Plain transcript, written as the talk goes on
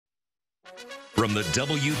From the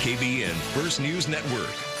WKBN First News Network,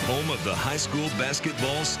 home of the high school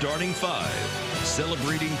basketball starting five,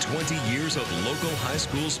 celebrating 20 years of local high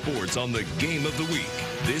school sports on the Game of the Week.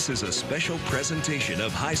 This is a special presentation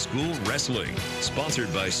of high school wrestling,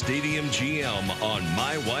 sponsored by Stadium GM on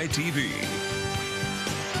MyYTV.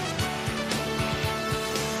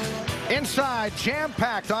 Inside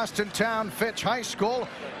jam-packed Austintown Fitch High School,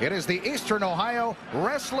 it is the Eastern Ohio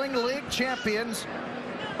Wrestling League champions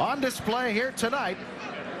on display here tonight.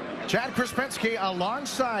 Chad Krispinski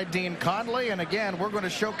alongside Dean Conley, and again, we're going to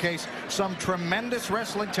showcase some tremendous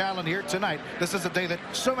wrestling talent here tonight. This is a day that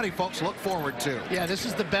so many folks look forward to. Yeah, this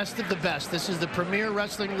is the best of the best. This is the premier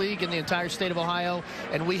wrestling league in the entire state of Ohio,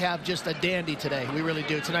 and we have just a dandy today. We really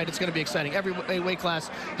do. Tonight, it's going to be exciting. Every weight class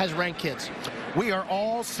has ranked kids. We are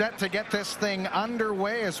all set to get this thing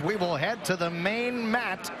underway as we will head to the main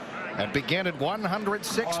mat and begin at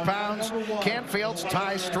 106 pounds. Canfield's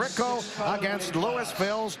Ty Stricko against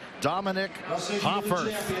Louisville's Dominic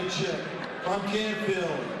Hofferth. From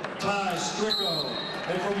Canfield, Ty Stricko.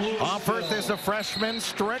 And from Louisville, Hofferth is a freshman.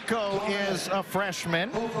 Stricko is a freshman.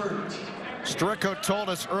 Stricko told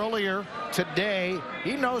us earlier today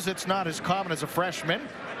he knows it's not as common as a freshman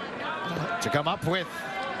to come up with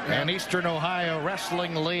an Eastern Ohio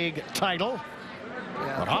Wrestling League title.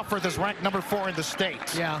 But Hofferth is ranked number 4 in the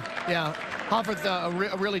state. Yeah. Hofferth, a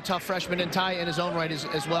really tough freshman, and Ty in his own right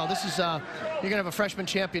as well. This is you're gonna have a freshman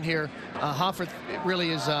champion here. Hofferth really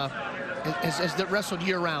is has wrestled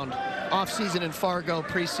year-round, off-season in Fargo,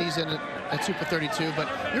 preseason at Super 32. But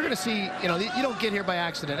you're gonna see, you don't get here by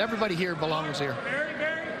accident. Everybody here belongs here.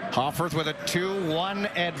 Hofferth with a 2-1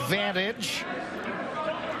 advantage.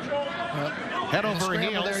 Head over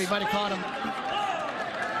heels. There, he might have caught him.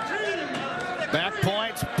 Back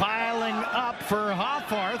points piling up for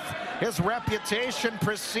Hoffarth. His reputation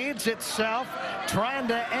precedes itself, trying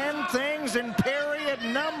to end things in period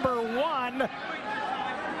number 1.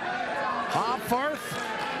 Hoffarth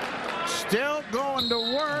still going to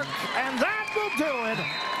work, and that will do it.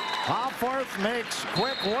 Hoffarth makes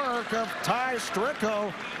quick work of Ty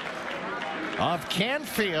Stricko of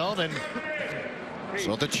Canfield, and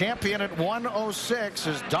so the champion at 106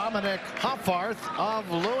 is Dominic Hoffarth of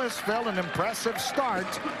Louisville. An impressive start.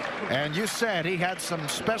 And you said he had some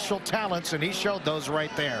special talents, and he showed those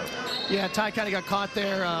right there. Yeah, Ty kind of got caught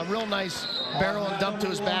there. Real nice barrel and dump to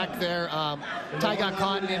his back there. Ty got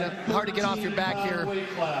caught, and hard to get off your back here.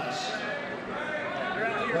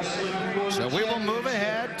 So we will move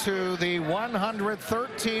ahead to the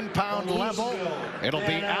 113-pound level. It'll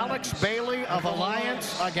be Alex Bailey of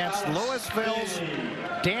Alliance against Louisville's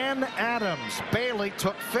Dan Adams. Bailey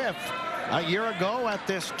took 5th a year ago at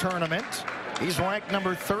this tournament. He's ranked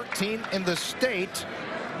number 13 in the state.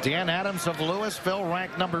 Dan Adams of Louisville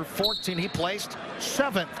ranked number 14. He placed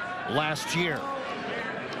 7th last year.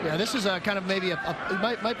 Yeah, this is a kind of maybe you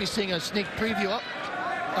might be seeing a sneak preview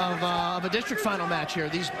of a district final match here.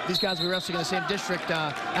 These guys will be wrestling in the same district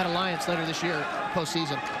at Alliance later this year,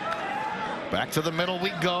 postseason. Back to the middle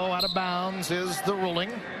we go. Out of bounds is the ruling.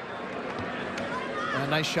 A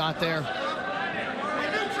nice shot there.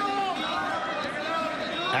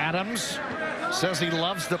 Adams says he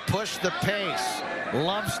loves to push the pace,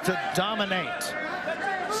 loves to dominate.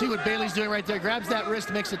 See what Bailey's doing right there. Grabs that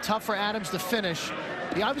wrist, makes it tough for Adams to finish.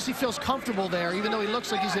 He obviously feels comfortable there, even though he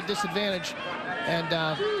looks like he's at disadvantage. And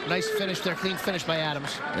nice finish there, clean finish by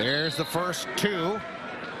Adams. There's the first 2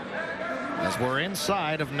 as we're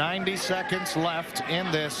inside of 90 seconds left in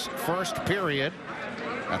this first period.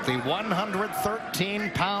 At the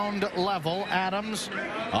 113-pound level, Adams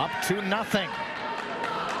up to 0.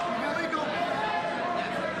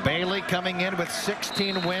 Bailey coming in with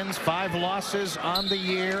 16 wins, 5 losses on the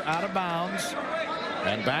year, out of bounds.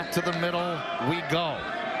 And back to the middle we go.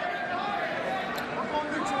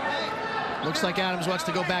 Looks like Adams wants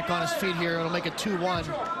to go back on his feet here. It'll make it 2-1.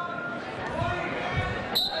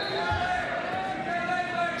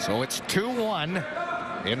 So it's 2-1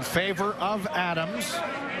 in favor of Adams.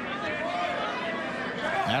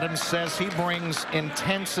 Adams says he brings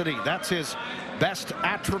intensity. That's his best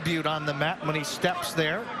attribute on the mat when he steps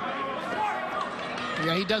there.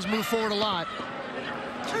 Yeah, he does move forward a lot.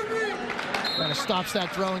 Kind of stops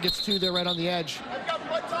that throw and gets 2 there right on the edge.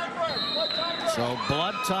 So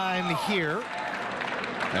blood time here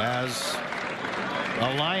as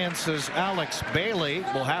Alliance's Alex Bailey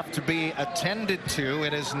will have to be attended to.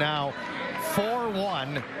 It is now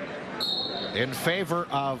 4-1 in favor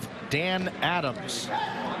of Dan Adams.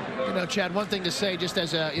 You know, Chad, one thing to say, just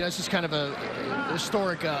as a, this is kind of a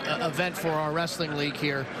historic event for our wrestling league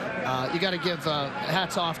here. You got to give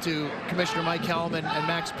hats off to Commissioner Mike Helm and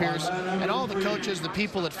Max Pierce and all the coaches, the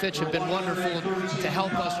people at Fitch have been wonderful to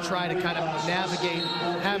help us try to kind of navigate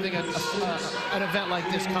having an event like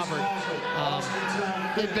this covered.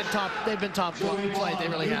 They've been top flight. They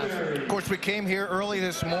really have. Of course, we came here early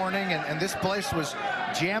this morning, and this place was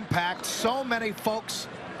jam-packed. So many folks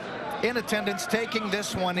in attendance taking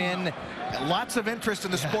this one in. Lots of interest in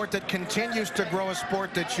the sport that continues to grow, a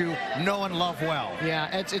sport that you know and love well. Yeah,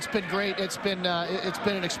 it's been great. It's been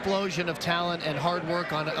an explosion of talent and hard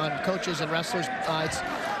work on coaches and wrestlers.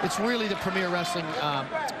 It's really the premier wrestling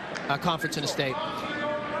conference in the state.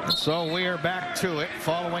 So we are back to it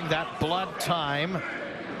following that blood time.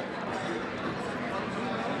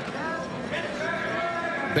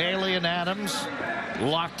 Bailey and Adams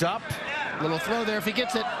locked up. Little throw there if he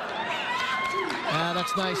gets it.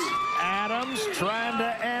 That's nice. Adams trying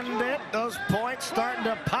to end it. Those points starting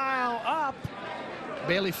to pile up.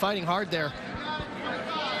 Bailey fighting hard there.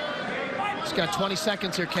 He's got 20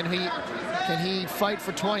 seconds here. Can he fight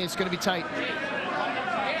for 20? It's going to be tight.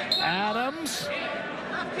 Adams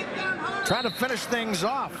trying to finish things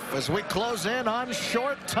off as we close in on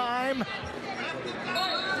short time.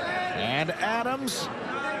 And Adams.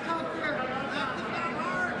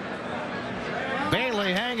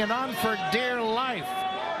 Bailey hanging on for dear life.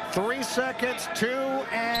 3 seconds, 2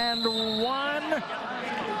 and 1.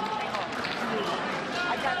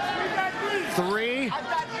 3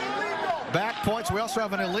 back points. We also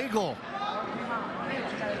have an illegal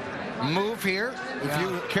move here. If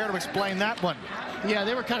you care to explain that one. Yeah,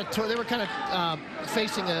 they were kind of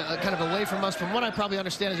facing a kind of away from us. From what I probably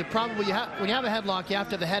understand is that probably when you have a headlock, you have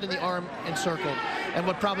to have the head and the arm encircled. And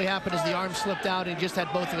what probably happened is the arm slipped out and he just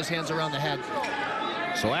had both of his hands around the head.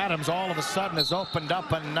 So Adams all of a sudden has opened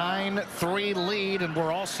up a 9-3 lead, and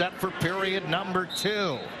we're all set for period number 2.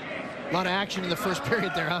 A lot of action in the first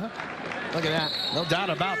period there, huh? Look at that. No doubt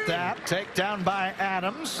about that. Takedown by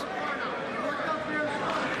Adams.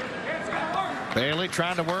 Bailey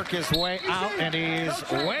trying to work his way out, and he's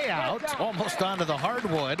way out, almost onto the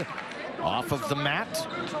hardwood, off of the mat,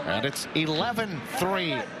 and it's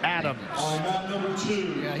 11-3 Adams.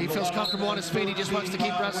 Yeah, he feels comfortable on his feet. He just wants to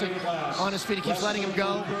keep wrestling on his feet. He keeps letting him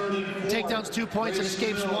go. Takedowns 2 points and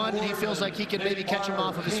escapes 1, and he feels like he can maybe catch him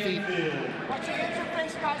off of his feet.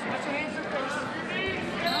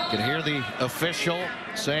 You can hear the official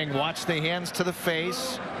saying, watch the hands to the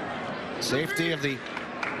face. Safety of the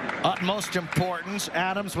utmost importance.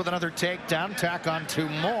 Adams with another takedown. Tack on 2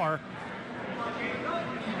 more.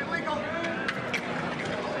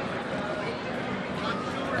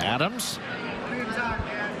 Adams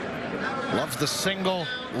loves the single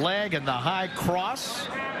leg and the high cross.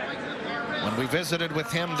 When we visited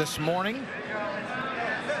with him this morning,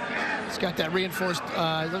 he's got that reinforced.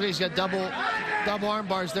 He's got double arm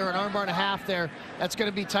bars there, an arm bar and a half there. That's going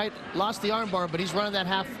to be tight. Lost the arm bar, but he's running that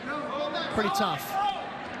half pretty tough.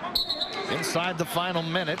 Inside the final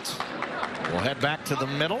minute, we'll head back to the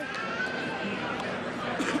middle.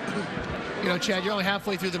 You know, Chad, you're only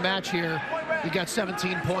halfway through the match here. You got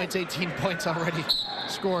 17 points, 18 points already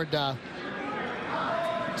scored.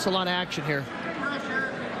 It's a lot of action here.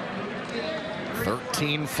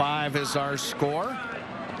 13-5 is our score.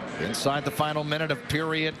 Inside the final minute of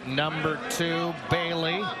period number 2,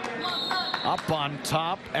 Bailey up on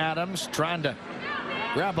top. Adams trying to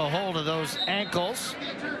grab a hold of those ankles.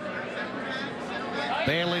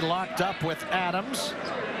 Bailey locked up with Adams.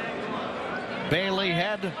 Bailey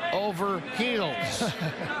head over heels.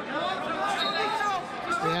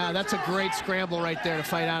 Yeah, that's a great scramble right there to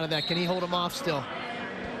fight out of that. Can he hold him off still?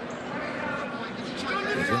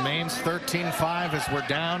 It remains 13-5 as we're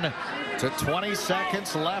down to 20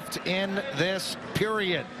 seconds left in this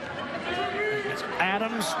period.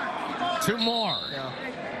 Adams, 2 more. Yeah.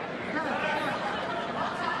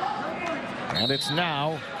 And it's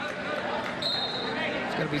now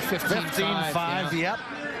It's going to be 15-5. 15-5, yep.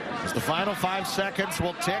 As the final 5 seconds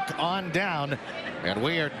will tick on down. And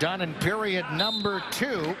we are done in period number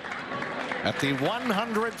 2 at the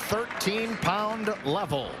 113-pound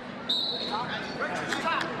level.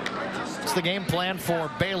 What's the game plan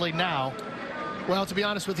for Bailey now? Well, to be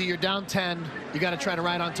honest with you, you're down 10. You got to try to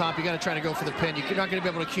ride on top. You got to try to go for the pin. You're not going to be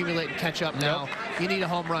able to accumulate and catch up now. Nope. You need a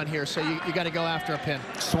home run here, so you got to go after a pin.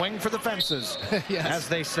 Swing for the fences, Yes. as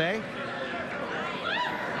they say.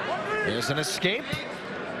 There's an escape.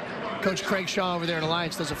 Coach Craig Shaw over there at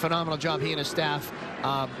Alliance does a phenomenal job, he and his staff.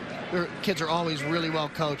 Their kids are always really well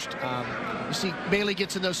coached. You see, Bailey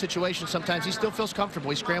gets in those situations sometimes. He still feels comfortable.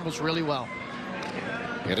 He scrambles really well.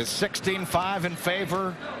 It is 16-5 in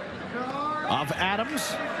favor of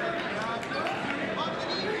Adams.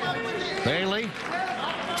 Bailey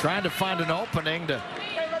trying to find an opening to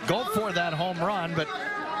go for that home run, but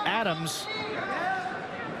Adams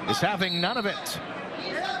is having none of it.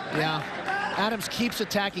 Yeah, Adams keeps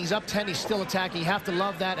attacking. He's up 10. He's still attacking. You have to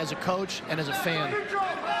love that as a coach and as a fan.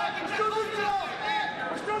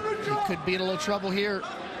 He could be in a little trouble here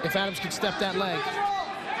if Adams can step that leg.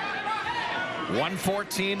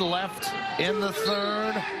 1:14 left in the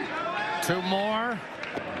third. 2 more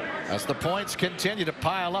as the points continue to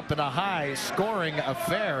pile up in a high-scoring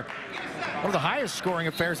affair. One of the highest-scoring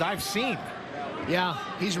affairs I've seen. Yeah,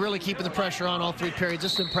 he's really keeping the pressure on all 3 periods.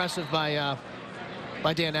 This is impressive by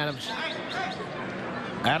Dan Adams.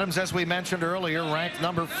 Adams, as we mentioned earlier, ranked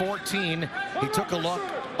number 14. He took a look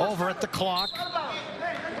over at the clock.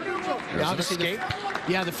 There's an escape.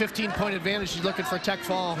 Yeah, the 15-point advantage. He's looking for a tech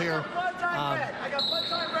fall here.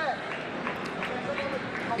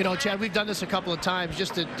 You know, Chad, we've done this a couple of times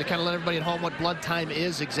just to kind of let everybody at home what blood time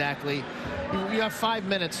is exactly. You have 5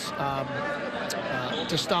 minutes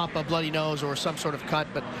to stop a bloody nose or some sort of cut,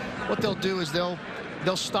 but what they'll do is they'll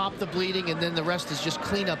stop the bleeding, and then the rest is just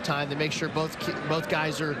cleanup time to make sure both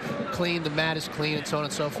guys are clean, the mat is clean, and so on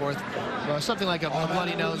and so forth. Something like a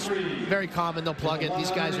bloody nose, very common. They'll plug it.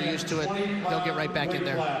 These guys are used to it. They'll get right back in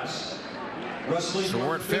there. So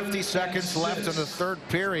we're at 50 seconds left in the third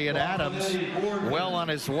period. Adams well on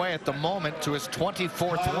his way at the moment to his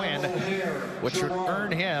 24th win, which would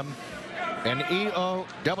earn him an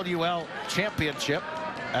EOWL championship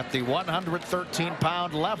at the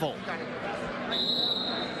 113-pound level.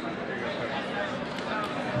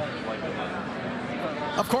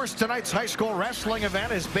 Of course, tonight's high school wrestling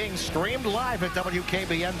event is being streamed live at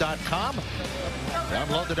WKBN.com.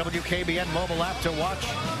 Download the WKBN mobile app to watch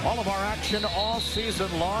all of our action all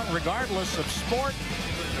season long, regardless of sport.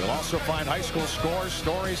 You'll also find high school scores,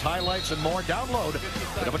 stories, highlights, and more. Download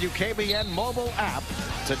the WKBN mobile app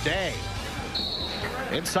today.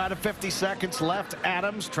 Inside of 50 seconds left,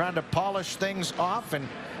 Adams trying to polish things off and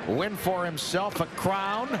win for himself a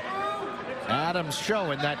crown. Adams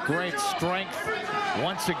showing that great strength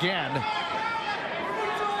once again.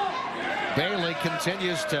 Bailey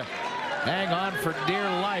continues to hang on for dear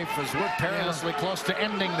life as we're perilously close to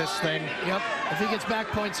ending this thing. Yep, if he gets back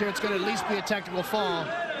points here, it's going to at least be a technical fall,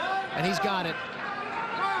 and he's got it.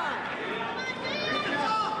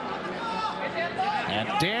 And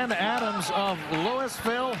Dan Adams of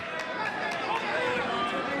Louisville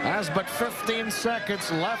has but 15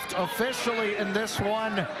 seconds left officially in this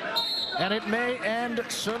one, and it may end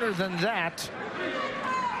sooner than that.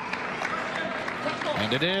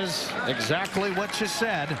 And it is exactly what you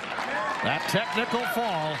said, that technical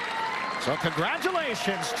fall. So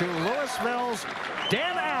congratulations to Louisville's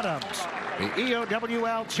Dan Adams, the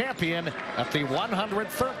EOWL champion at the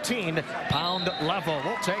 113-pound level.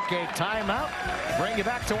 We'll take a timeout, bring you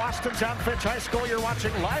back to Austin John Fitch High School. You're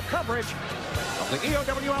watching live coverage of the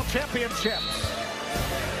EOWL championships.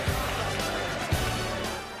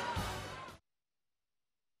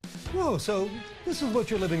 Whoa, so this is what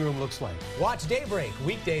your living room looks like. Watch Daybreak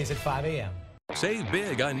weekdays at 5 a.m. Save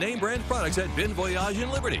big on name brand products at Ben Voyage in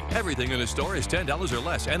Liberty. Everything in the store is $10 or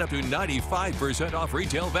less and up to 95% off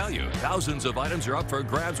retail value. Thousands of items are up for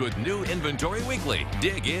grabs with new inventory weekly.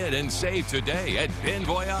 Dig in and save today at Ben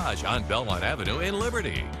Voyage on Belmont Avenue in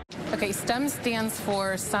Liberty. Okay, STEM stands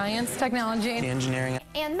for science, technology, engineering,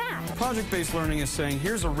 and math. Project-based learning is saying,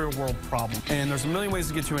 here's a real-world problem, and there's a million ways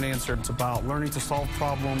to get to an answer. It's about learning to solve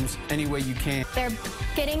problems any way you can. They're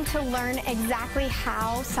getting to learn exactly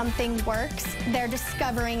how something works. They're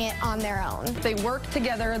discovering it on their own. They work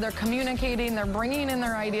together, they're communicating, they're bringing in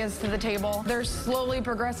their ideas to the table. They're slowly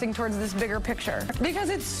progressing towards this bigger picture because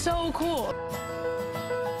it's so cool.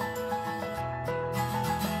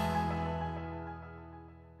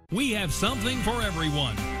 We have something for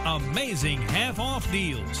everyone. Amazing half-off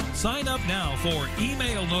deals. Sign up now for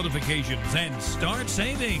email notifications and start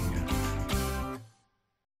saving.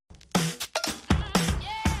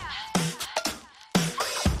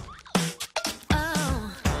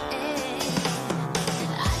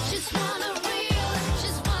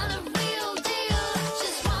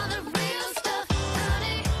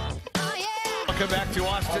 Welcome back to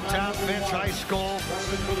Austin Town Fitch High School.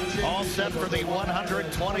 All set for the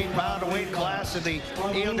 120-pound weight class of the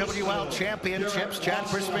EOWL Championships. Chad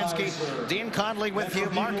Przyspinski, Dean Conley with you.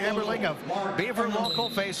 Mark Eberling of Beaver Local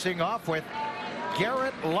facing off with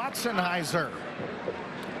Garrett Lotzenheiser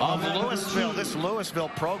of Louisville. This Louisville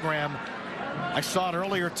program, I saw it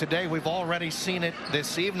earlier today. We've already seen it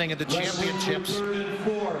this evening in the championships.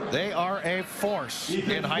 They are a force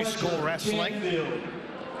in high school wrestling.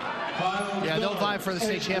 Yeah, they'll vie for the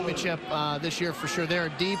state championship this year for sure. They're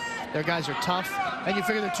deep. Their guys are tough. And you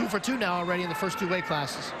figure they're 2 for 2 now already in the first 2 weight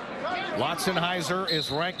classes. Lotzenheiser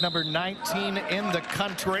is ranked number 19 in the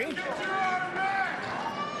country.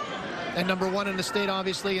 And number 1 in the state,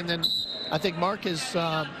 obviously. And then I think Mark is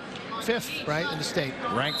 5th, right, in the state.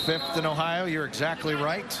 Ranked 5th in Ohio. You're exactly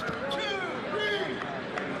right.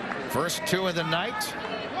 First 2 of the night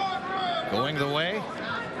going the way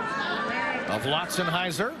of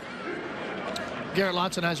Lotzenheiser. Garrett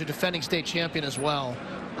Lotzenheiser, defending state champion as well.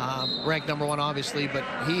 Ranked number 1, obviously, but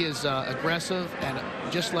he is aggressive and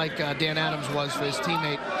just like Dan Adams was for his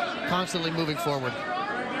teammate, constantly moving forward.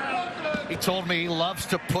 He told me he loves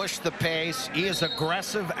to push the pace. He is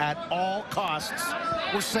aggressive at all costs.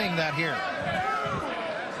 We're seeing that here.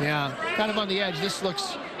 Yeah, kind of on the edge. This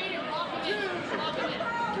looks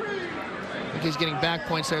like he's getting back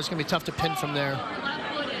points there. It's going to be tough to pin from there.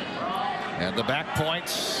 And the back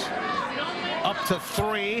points up to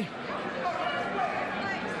 3.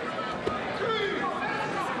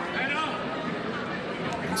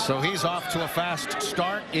 And so he's off to a fast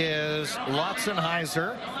start is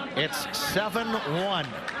Lotzenheiser. It's 7-1.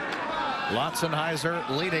 Lotzenheiser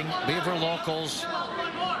leading Beaver Locals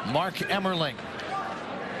Mark Emmerling.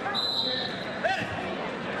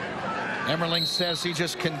 Emmerling says he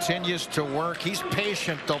just continues to work. He's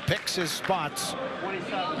patient, though, picks his spots.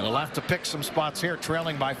 And he'll have to pick some spots here,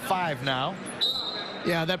 trailing by 5 now.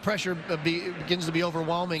 Yeah, that pressure begins to be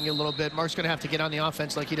overwhelming a little bit. Mark's going to have to get on the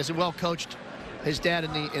offense like he does. Well coached. His dad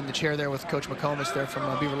in the chair there with Coach McComas there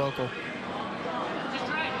from Beaver Local.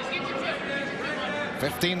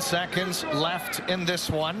 15 seconds left in this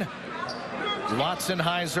one.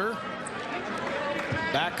 Lotzenheiser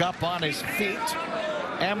back up on his feet.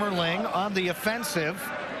 Emmerling on the offensive.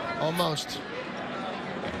 Almost.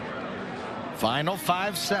 Final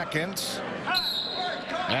 5 seconds.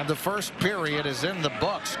 And the first period is in the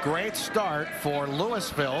books. Great start for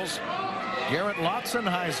Louisville's Garrett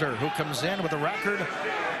Lotzenheiser, who comes in with a record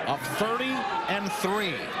of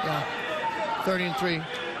 30-3. Yeah, 30-3.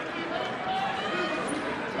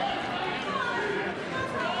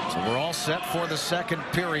 So we're all set for the second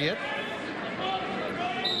period.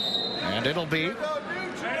 And it'll be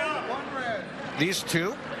these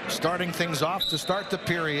two starting things off to start the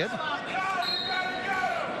period.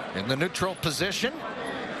 In the neutral position.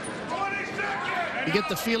 You get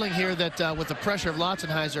the feeling here that with the pressure of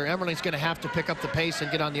Lotzenheiser, Emmerling's going to have to pick up the pace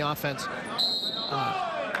and get on the offense.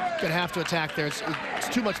 Going to have to attack there. It's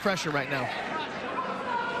too much pressure right now.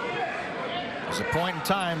 There's a point in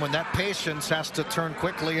time when that patience has to turn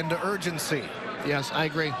quickly into urgency. Yes, I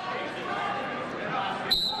agree.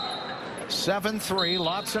 7-3,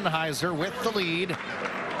 Lotzenheiser with the lead.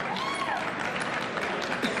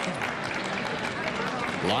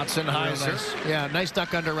 Lotzenheiser. Nice. Yeah, nice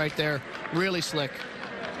duck under right there. Really slick.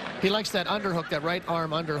 He likes that underhook, that right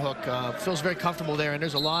arm underhook. Feels very comfortable there, and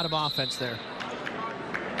there's a lot of offense there.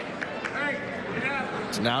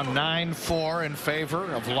 It's now 9-4 in favor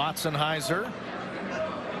of Lotzenheiser.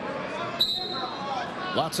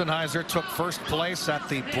 Lotzenheiser took first place at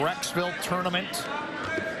the Brecksville tournament.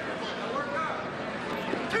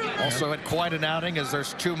 Also had quite an outing as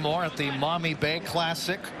there's 2 more at the Maumee Bay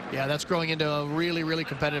Classic. Yeah, that's growing into a really, really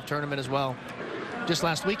competitive tournament as well. Just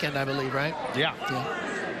last weekend, I believe, right? Yeah.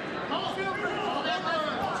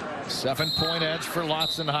 7-point edge for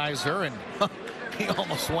Lotzenheiser, and he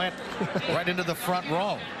almost went right into the front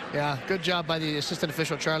row. Yeah, good job by the assistant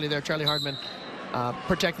official, Charlie Hardman,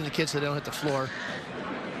 protecting the kids so they don't hit the floor.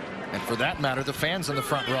 And for that matter, the fans in the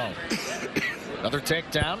front row. Another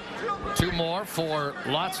takedown. 2 more for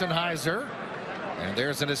Lotzenheiser. And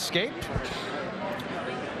there's an escape.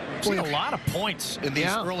 We've seen a lot of points in these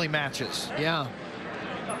early matches. Yeah.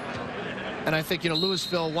 And I think,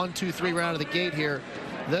 Louisville 1, 2, 3 right out of the gate here.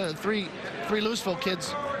 The three Louisville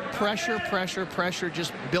kids, pressure,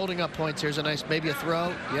 just building up points. Here's a nice, maybe a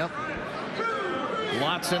throw. Yep.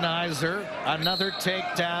 Lotzenheiser, another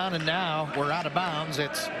takedown, and now we're out of bounds.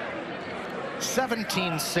 It's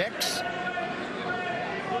 17-6.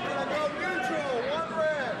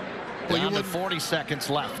 Well, down to 40 seconds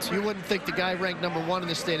left. You wouldn't think the guy ranked number 1 in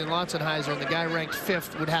the state in Lotzenheiser and the guy ranked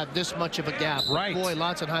 5th would have this much of a gap. Right. Boy,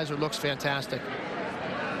 Lotzenheiser looks fantastic.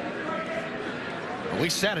 We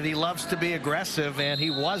said it, he loves to be aggressive, and he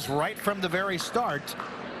was right from the very start,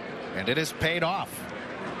 and it has paid off.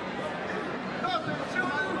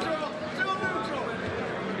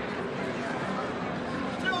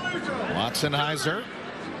 Lotzenheiser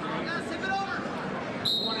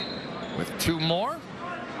with 2 more.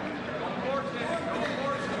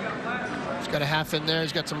 He's got a half in there.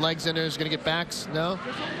 He's got some legs in there. He's going to get backs. No.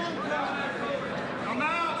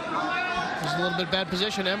 This is a little bit bad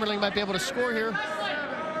position. Emmerling might be able to score here.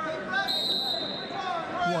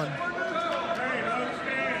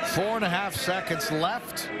 4.5 seconds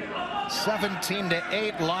left.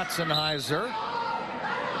 17-8 Lotzenheiser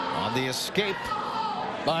on the escape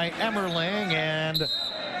by Emmerling, and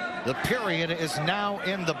the period is now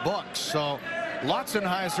in the books. So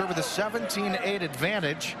Lotzenheiser with a 17-8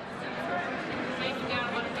 advantage.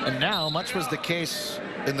 And now, much was the case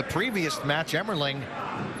in the previous match, Emmerling,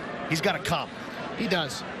 he's got to come. He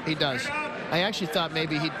does. He does. I actually thought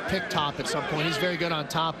maybe he'd pick top at some point. He's very good on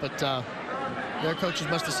top, but their coaches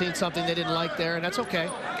must have seen something they didn't like there, and that's okay.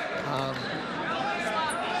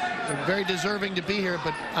 They're very deserving to be here,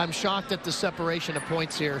 but I'm shocked at the separation of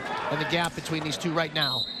points here and the gap between these two right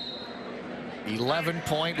now.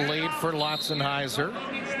 11-point lead for Lotzenheiser.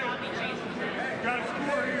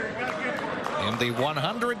 In the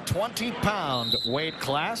 120-pound weight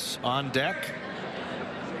class on deck,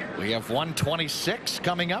 we have 126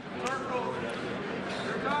 coming up.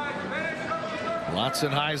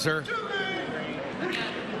 Lotzenheiser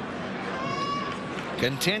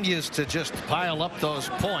continues to just pile up those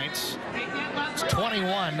points. It's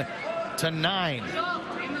 21-9.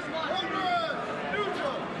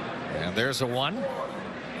 And there's a 1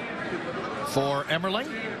 for Emmerling.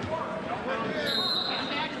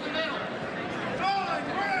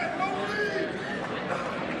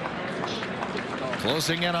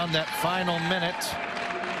 Closing in on that final minute.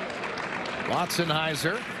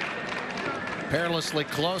 Lotzenheiser perilously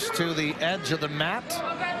close to the edge of the mat.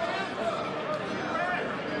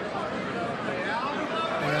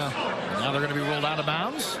 Now they're going to be ruled out of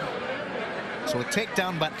bounds. So a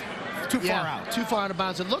takedown, but too far out. Too far out of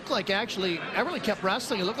bounds. It looked like actually Emmerling kept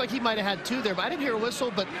wrestling. It looked like he might have had 2 there, but I didn't hear a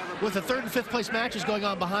whistle. But with the 3rd and 5th place matches going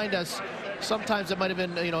on behind us, sometimes it might have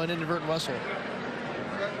been, you know, an inadvertent whistle.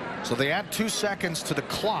 So they add 2 seconds to the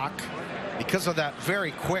clock because of that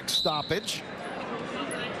very quick stoppage.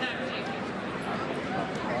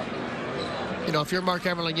 You know, if you're Mark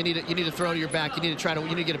Emmerling, you need to throw to your back. You need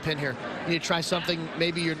to get a pin here. You need to try something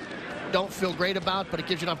maybe you don't feel great about, but it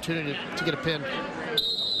gives you an opportunity to get a pin.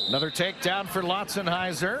 Another takedown for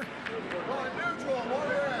Lotzenheiser.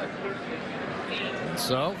 And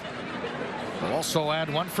so we'll also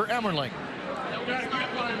add 1 for Emmerling.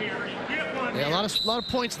 Yeah, a lot of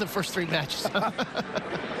points in the first 3 matches. A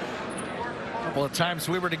couple of times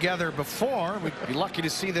we were together before. We'd be lucky to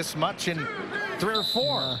see this much in 3 or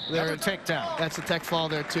 4. Another takedown. That's a tech fall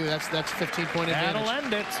there too. That's 15-point advantage. That'll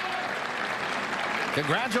end it.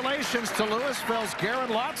 Congratulations to Louisville's Garen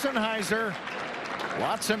Lotzenheiser.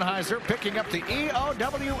 Lotzenheiser picking up the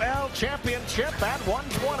EOWL championship at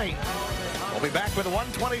 120. We'll be back with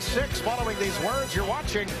 126 following these words. You're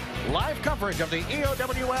watching live coverage of the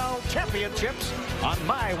EOWL championships on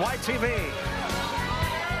MyYTV.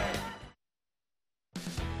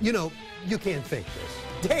 You know, you can't fake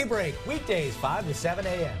this. Daybreak, weekdays 5 to 7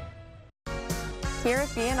 a.m. Here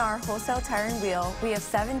at B&R Wholesale Tire and Wheel, we have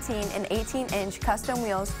 17 and 18-inch custom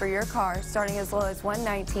wheels for your car, starting as low as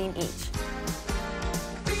 $119 each.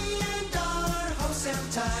 B&R Wholesale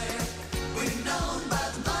Tire, we're known by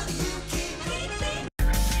the money you keep.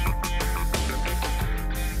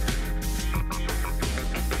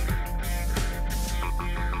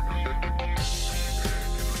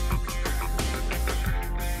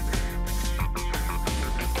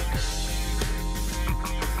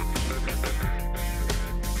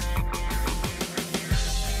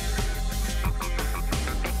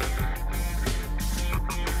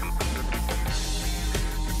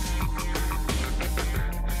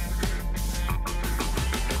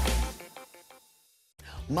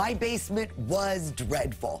 My basement was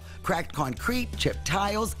dreadful. Cracked concrete, chipped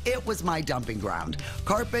tiles, it was my dumping ground.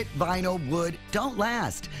 Carpet, vinyl, wood don't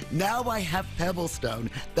last. Now I have Pebblestone,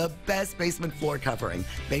 the best basement floor covering,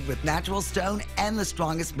 made with natural stone and the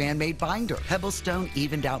strongest man-made binder. Pebblestone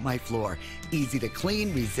evened out my floor. Easy to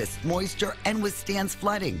clean, resists moisture, and withstands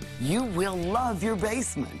flooding. You will love your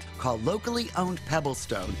basement. Call locally owned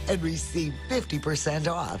Pebblestone and receive 50%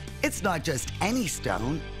 off. It's not just any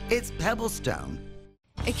stone, it's Pebblestone.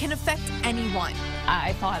 It can affect anyone.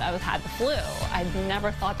 I thought I had the flu. I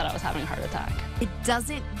never thought that I was having a heart attack. It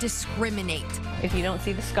doesn't discriminate. If you don't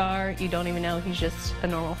see the scar, you don't even know he's just a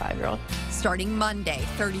normal 5-year-old. Starting Monday,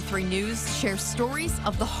 33 News shares stories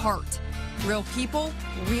of the heart. Real people,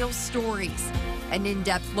 real stories. An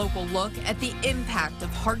in-depth local look at the impact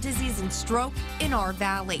of heart disease and stroke in our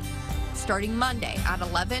valley. Starting Monday at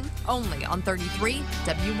 11, only on 33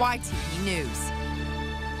 WYTV News.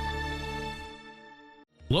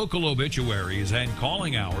 Local obituaries and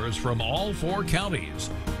calling hours from all 4 counties.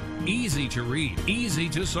 Easy to read, easy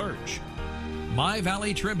to search.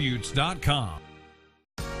 myvalleytributes.com.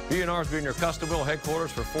 B&R's been your custom wheel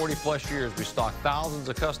headquarters for 40-plus years. We stock thousands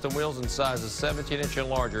of custom wheels in sizes 17-inch and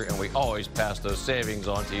larger, and we always pass those savings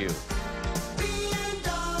on to you.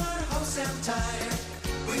 B&R Wholesale Tire.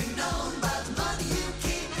 We're known by the money you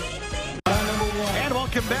keep. And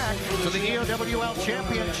welcome back to the EOWL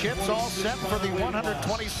Championships, all set for the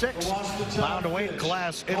 126-pound weight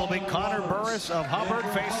class. It'll be Connor Burris of Hubbard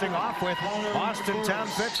facing off with Austin Town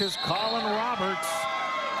Fitch's Colin Roberts.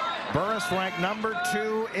 Burris ranked number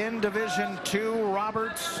 2 in Division II.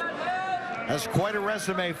 Roberts has quite a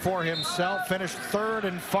resume for himself. Finished 3rd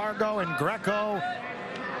in Fargo and Greco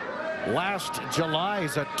last July.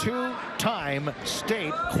 He's a 2-time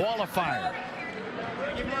state qualifier.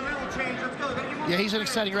 Yeah, he's an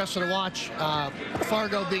exciting wrestler to watch.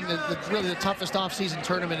 Fargo being really the toughest off-season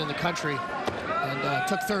tournament in the country, and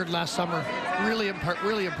took 3rd last summer. Really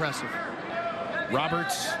impressive.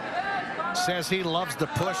 Roberts says he loves to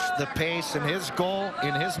push the pace, and his goal,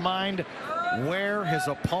 in his mind, wear his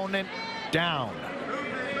opponent down.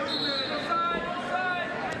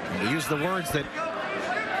 He used the words that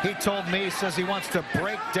he told me. He says he wants to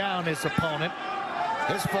break down his opponent.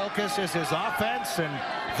 His focus is his offense, and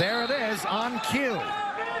there it is on cue.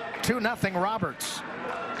 2-0 Roberts.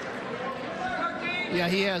 Yeah,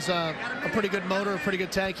 he has a pretty good motor, a pretty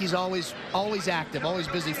good tank. He's always active, always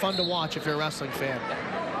busy. Fun to watch if you're a wrestling fan.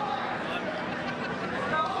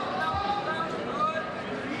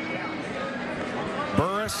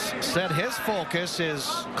 Burris said his focus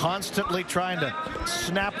is constantly trying to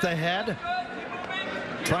snap the head,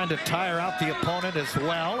 trying to tire out the opponent as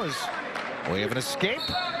well as we have an escape.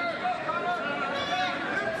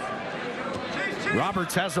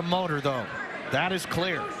 Roberts has a motor, though. That is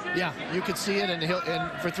clear. Yeah, you can see it, and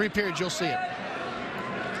for 3 periods you'll see it.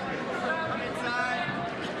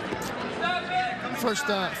 First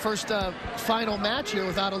final match here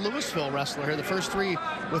without a Louisville wrestler here. The first 3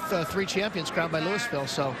 with 3 champions crowned by Louisville.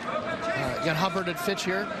 So you got Hubbard and Fitch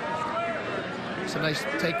here. It's a nice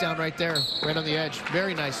takedown right there, right on the edge.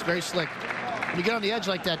 Very nice, very slick. When you get on the edge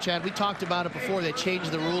like that, Chad, we talked about it before. They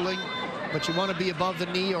changed the ruling, but you want to be above the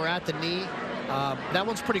knee or at the knee. That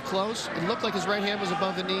one's pretty close. It looked like his right hand was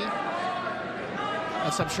above the knee.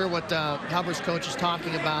 That's, I'm sure, what Hubbard's coach is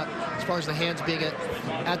talking about as far as the hands being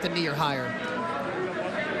at the knee or higher.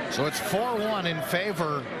 So it's 4-1 in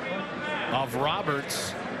favor of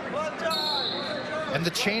Roberts. And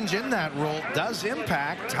the change in that rule does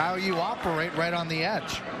impact how you operate right on the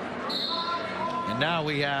edge. And now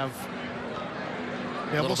we have...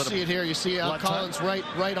 Yeah, we'll see it here. You see Collins'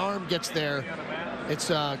 right arm gets there. It's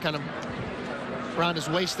kind of around his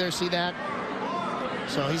waist there. See that?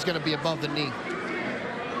 So he's going to be above the knee.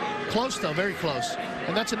 Close, though, very close.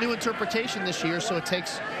 And that's a new interpretation this year, so it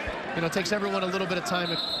takes everyone a little bit of time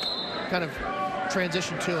to kind of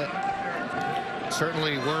transition to it.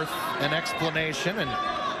 Certainly worth an explanation, and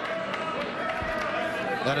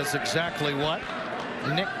that is exactly what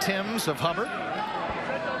Nick Timms of Hubbard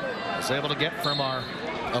was able to get from our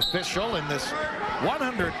official in this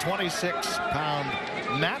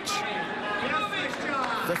 126-pound match.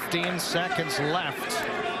 15 seconds left.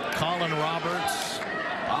 Colin Roberts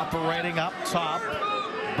operating up top.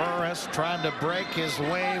 Burris trying to break his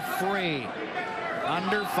way free.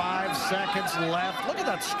 Under 5 seconds left. Look at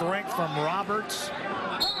that strength from Roberts.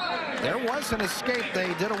 There was an escape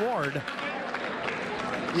they did award.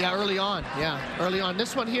 Yeah, early on. Yeah, early on.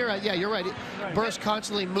 This one here, yeah, you're right. Burris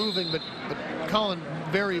constantly moving, but Colin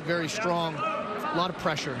very, very strong. A lot of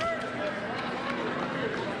pressure.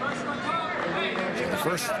 The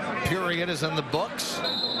first period is in the books.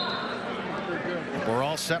 We're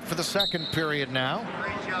all set for the second period now.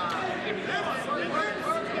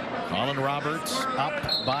 Colin Roberts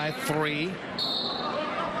up by 3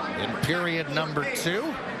 in period number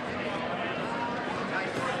 2.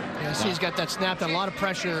 Yeah, see, he's got that snap down, a lot of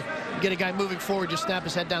pressure. You get a guy moving forward, just snap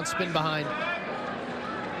his head down, spin behind.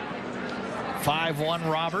 5-1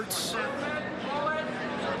 Roberts.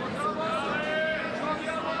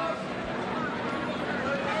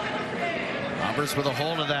 Roberts with a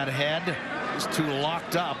hold of that head. He's too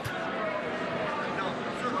locked up.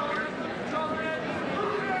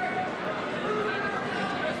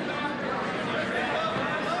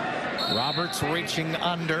 Roberts reaching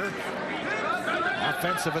under.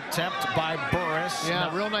 Offensive attempt by Burris.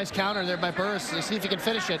 Yeah, real nice counter there by Burris. Let's see if he can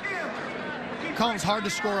finish it. Colin's hard to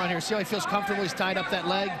score on here. See how he feels comfortable? He's tied up that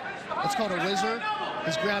leg. It's called a whizzer.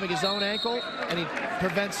 He's grabbing his own ankle, and he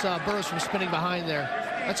prevents Burris from spinning behind there.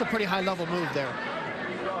 That's a pretty high-level move there.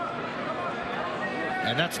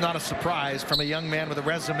 And that's not a surprise from a young man with a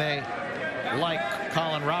resume like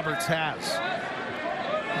Colin Roberts has.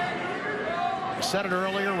 I said it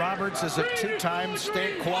earlier, Roberts is a two-time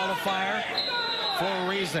state qualifier for a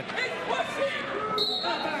reason.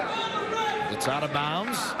 It's out of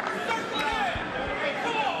bounds.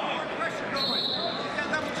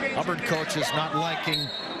 Hubbard coach is not liking.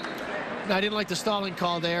 I didn't like the stalling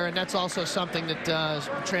call there, and that's also something that is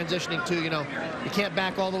transitioning to, you know, you can't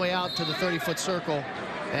back all the way out to the 30-foot circle.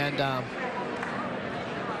 And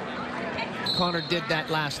Connor did that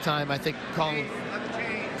last time. I think Colin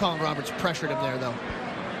Roberts pressured him there, though.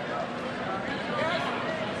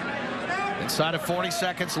 Inside of 40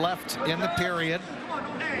 seconds left in the period.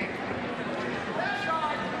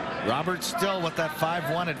 Roberts still with that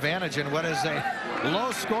 5-1 advantage in what is a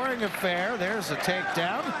low-scoring affair. There's a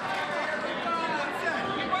takedown.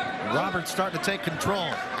 Roberts starting to take control.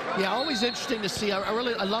 Yeah, always interesting to see.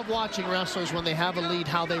 I love watching wrestlers when they have a lead,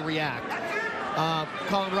 how they react.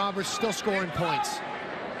 Colin Roberts still scoring points.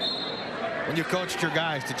 When you coached your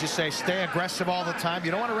guys, did you say stay aggressive all the time? You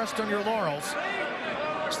don't want to rest on your laurels.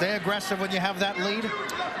 Stay aggressive when you have that lead.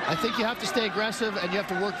 I think you have to stay aggressive and you have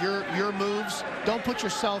to work your moves. Don't put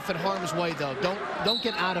yourself in harm's way, though. Don't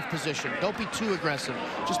get out of position. Don't be too aggressive.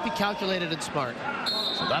 Just be calculated and smart.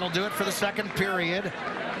 So that'll do it for the second period.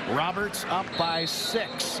 Roberts up by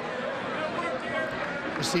 6.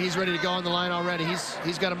 You see, he's ready to go on the line already.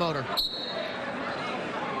 He's got a motor.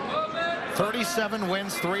 37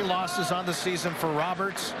 wins, 3 losses on the season for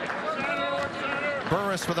Roberts.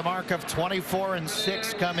 Burris with a mark of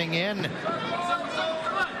 24-6 coming in. An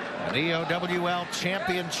EOWL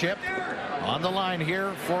championship on the line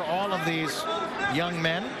here for all of these young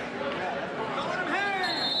men.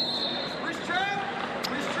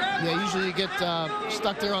 Yeah, usually you get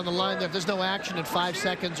stuck there on the line there. If there's no action in 5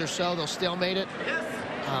 seconds or so, they'll stalemate it.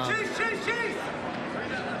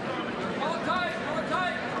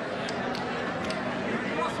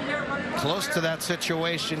 Close to that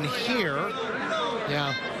situation here.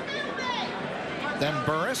 Yeah. Then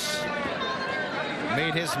Burris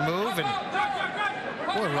made his move, and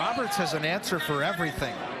boy, Roberts has an answer for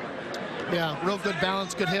everything. Yeah, real good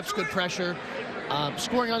balance, good hips, good pressure.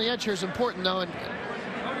 Scoring on the edge here is important, though, and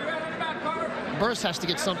Burris has to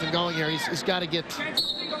get something going here. He's got to get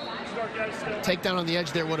takedown on the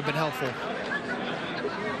edge there would have been helpful.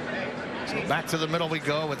 So back to the middle we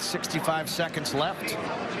go with 65 seconds left.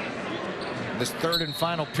 This third and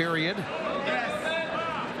final period.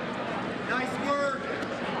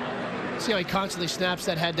 See how he constantly snaps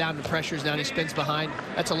that head down and pressures down. He spins behind.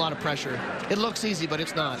 That's a lot of pressure. It looks easy, but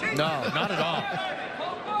it's not. No, not at all.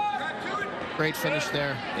 Great finish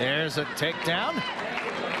there. There's a takedown.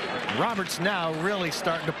 Roberts now really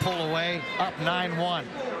starting to pull away, up 9-1.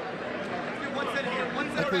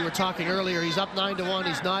 Like we were talking earlier, he's up 9-1.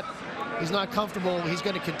 He's not comfortable. He's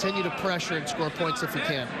going to continue to pressure and score points if he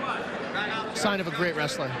can. Sign of a great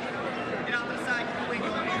wrestler.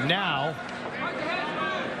 Now,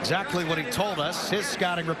 exactly what he told us. His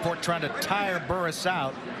scouting report trying to tire Burris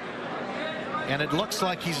out, and it looks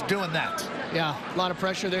like he's doing that. Yeah, a lot of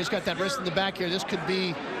pressure there. He's got that wrist in the back here. This could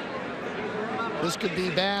be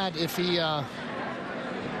bad if he. I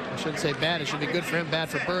shouldn't say bad. It should be good for him. Bad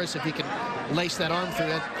for Burris if he can lace that arm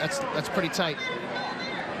through. That's pretty tight.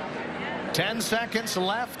 10 seconds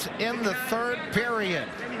left in the third period.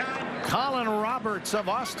 Colin Roberts of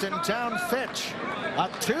Austintown Fitch, a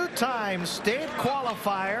 2-time state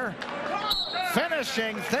qualifier,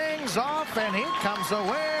 finishing things off, and he comes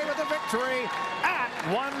away with a victory at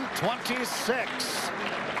 126.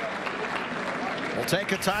 We'll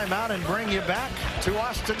take a timeout and bring you back to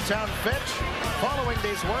Austintown Fitch. Following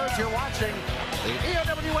these words, you're watching the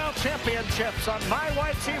EOWL Championships on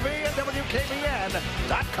MyWTV and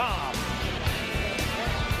WKBN.com.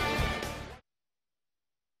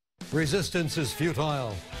 Resistance is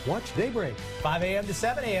futile. Watch Daybreak. 5 a.m. to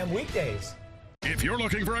 7 a.m. weekdays. If you're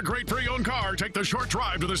looking for a great pre-owned car, take the short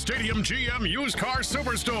drive to the Stadium GM Used Car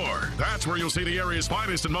Superstore. That's where you'll see the area's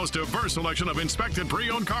finest and most diverse selection of inspected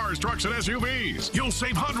pre-owned cars, trucks, and SUVs. You'll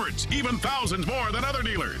save hundreds, even thousands more than other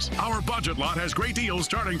dealers. Our budget lot has great deals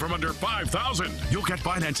starting from under $5,000. You'll get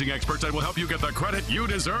financing experts that will help you get the credit you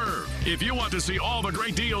deserve. If you want to see all the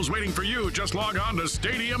great deals waiting for you, just log on to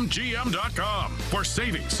StadiumGM.com. For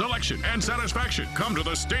savings, selection, and satisfaction, come to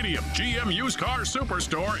the Stadium GM Used Car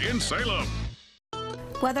Superstore in Salem.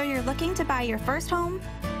 Whether you're looking to buy your first home,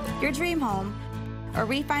 your dream home, or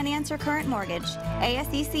refinance your current mortgage,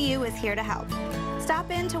 ASECU is here to help.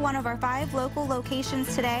 Stop in to one of our 5 local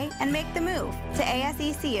locations today and make the move to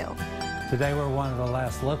ASECU. Today we're one of the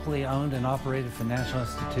last locally owned and operated financial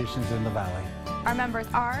institutions in the Valley. Our members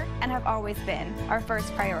are and have always been our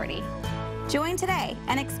first priority. Join today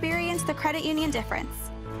and experience the credit union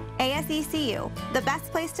difference. ASECU, the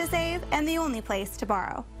best place to save and the only place to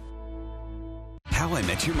borrow. How I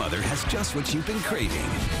Met Your Mother has just what you've been craving.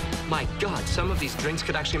 My God, some of these drinks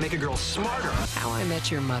could actually make a girl smarter. How I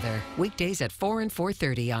Met Your Mother, weekdays at 4 and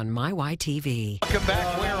 4:30 on MyYTV. Welcome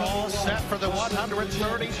back. We're all set for the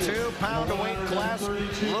 132-pound weight class.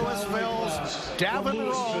 Louisville's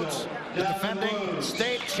Davin Rhodes, the defending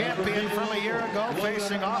state champion from a year ago,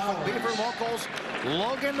 facing off with Beaver Locals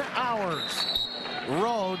Logan Hours.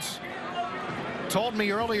 Rhodes told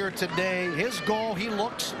me earlier today his goal, he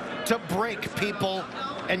looks to break people,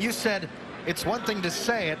 and you said it's one thing to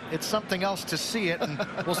say it, it's something else to see it, and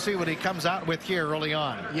we'll see what he comes out with here early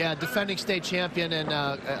on. Yeah, defending state champion and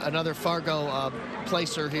another Fargo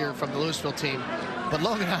placer here from the Louisville team. But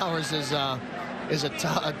Logan Hours is a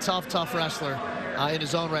tough wrestler in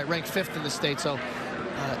his own right, ranked 5th in the state, so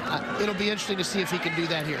it'll be interesting to see if he can do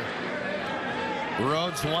that here.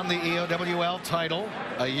 Rhodes won the EOWL title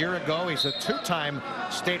a year ago. He's a 2-time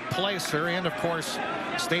state placer and, of course,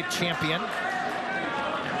 state champion.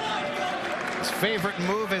 His favorite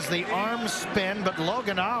move is the arm spin, but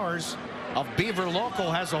Logan Hours of Beaver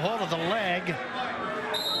Local has a hold of the leg.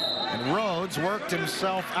 And Rhodes worked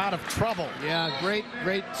himself out of trouble. Yeah,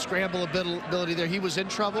 great scramble ability there. He was in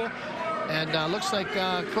trouble, and looks like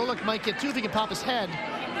Krolik might get 2 if he can pop his head.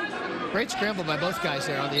 Great scramble by both guys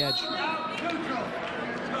there on the edge.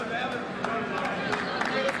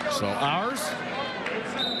 So Hours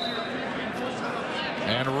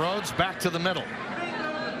and Rhodes back to the middle.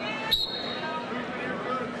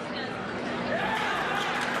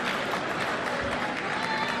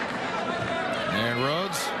 And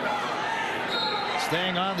Rhodes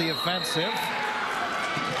staying on the offensive.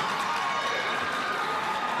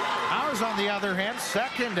 Hours, on the other hand,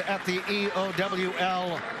 2nd at the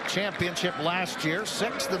EOWL championship last year,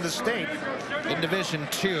 6th in the state in Division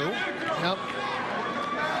II. Yep.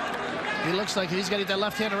 He looks like he's got to get that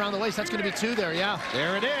left hand around the waist. That's going to be 2 there, yeah.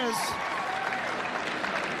 There it is.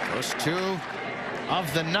 First 2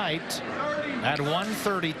 of the night at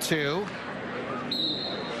 132.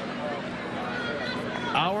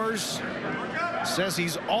 Hours says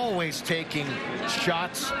he's always taking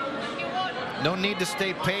shots. No need to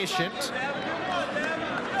stay patient.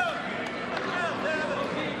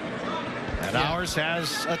 And Hours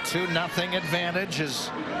has a 2-0 advantage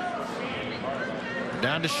as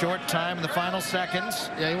down to short time in the final seconds.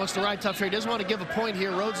 Yeah, he wants to ride tough here. He doesn't want to give a point here.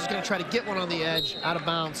 Rhodes is going to try to get one on the edge, out of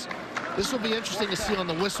bounds. This will be interesting to see on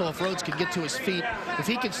the whistle if Rhodes can get to his feet. If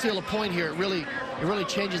he can steal a point here, it really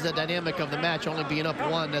changes the dynamic of the match, only being up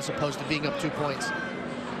 1 as opposed to being up 2 points.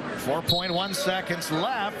 4.1 seconds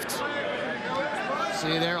left.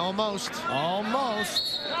 See there, almost.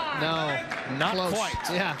 Almost. No, not close. Quite.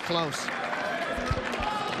 Yeah, close.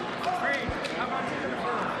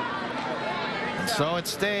 So it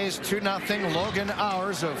stays 2-0 Logan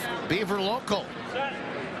Hours of Beaver Local.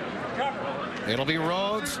 It'll be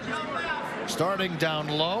Rhodes starting down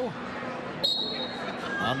low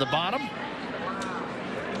on the bottom.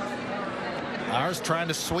 Hours trying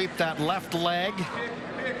to sweep that left leg.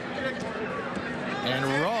 And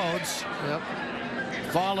Rhodes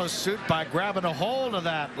follows suit by grabbing a hold of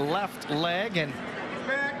that left leg and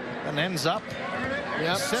ends up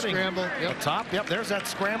sitting at the top. Yep, there's that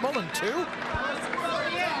scramble and 2.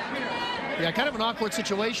 Yeah, kind of an awkward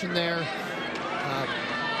situation there.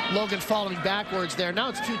 Logan falling backwards there. Now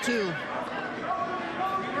it's 2-2.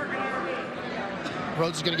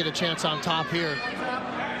 Rhodes is going to get a chance on top here.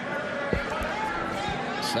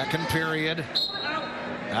 Second period.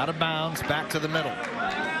 Out of bounds, back to the middle.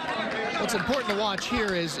 What's important to watch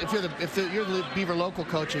here is if you're the Beaver Local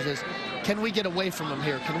coaches is, can we get away from him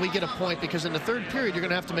here? Can we get a point? Because in the 3rd period, you're going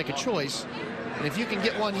to have to make a choice. And if you can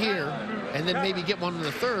get one here and then maybe get one in the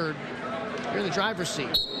 3rd, you're in the driver's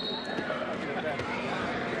seat.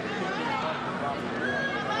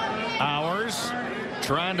 Hours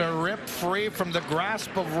trying to rip free from the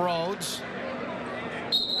grasp of Rhodes.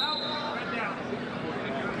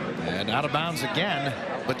 And out of bounds again,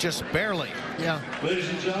 but just barely. Yeah. Ladies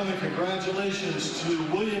and gentlemen, congratulations to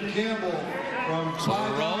William Campbell from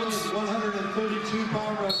Rhodes,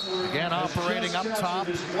 132-pound wrestler. Again operating up top,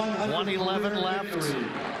 111 left.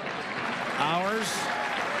 Hours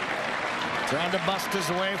trying to bust his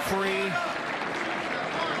way free.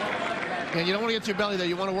 Yeah, you don't want to get to your belly, though.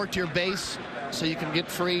 You want to work to your base so you can get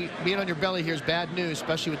free. Being on your belly here is bad news,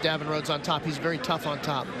 especially with Davin Rhodes on top. He's very tough on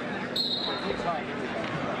top.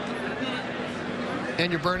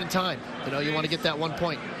 And you're burning time. You know, you want to get that 1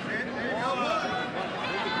 point.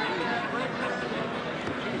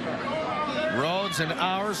 Rhodes and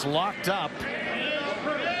Hours locked up.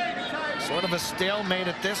 Sort of a stalemate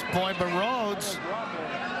at this point, but Rhodes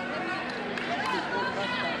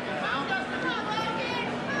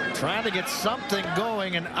trying to get something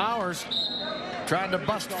going, and Ours trying to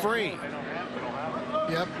bust free.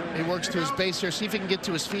 Yep, he works to his base here. See if he can get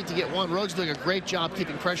to his feet to get one. Rhodes doing a great job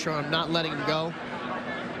keeping pressure on him, not letting him go.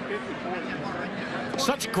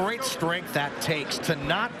 Such great strength that takes to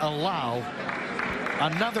not allow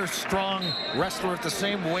another strong wrestler at the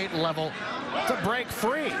same weight level to break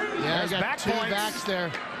free. Yeah, he's got back two points. backs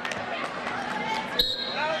there.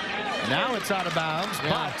 Now it's out of bounds,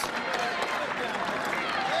 but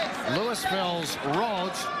Louisville's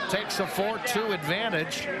Rhodes takes a 4-2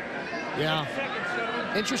 advantage. Yeah.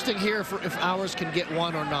 Interesting here if Ours can get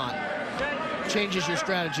one or not. Changes your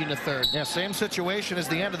strategy in the third. Yeah, same situation as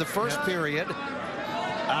the end of the first period.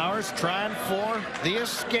 Ours trying for the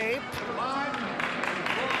escape.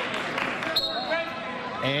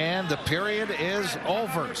 And the period is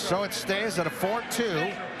over. So it stays at a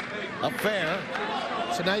 4-2 affair.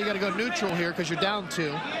 So now you got to go neutral here because you're down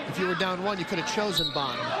 2. If you were down 1, you could have chosen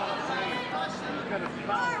Bond.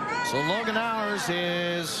 So Logan Ours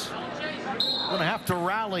is going to have to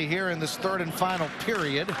rally here in this third and final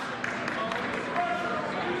period.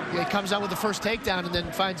 Yeah, he comes out with the first takedown and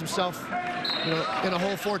then finds himself, you know, in a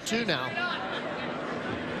whole 4-2 now.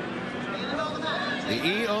 The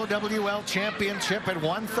EOWL Championship at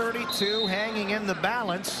 132 hanging in the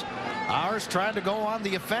balance. Ours trying to go on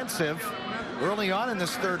the offensive early on in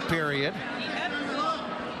this third period.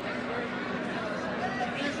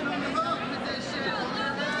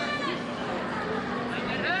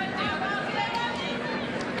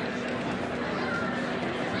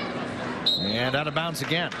 And out of bounds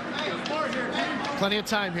again. Plenty of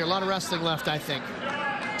time here. A lot of wrestling left, I think.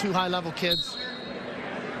 2 high-level kids.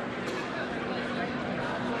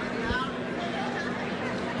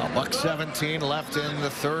 A $1:17 left in the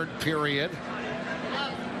third period.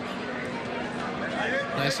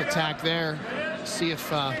 Nice attack there. See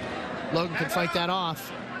if Logan can fight that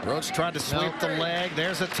off. Rhodes tried to sweep the leg.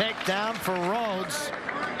 There's a takedown for Rhodes.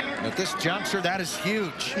 At this juncture, that is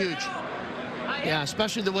huge. Huge. Yeah,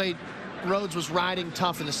 especially the way Rhodes was riding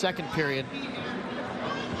tough in the second period.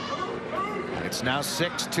 It's now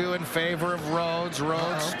 6-2 in favor of Rhodes.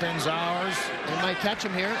 Rhodes spins Ours. They might catch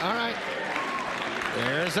him here. All right.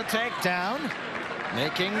 There's a takedown,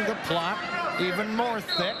 making the plot even more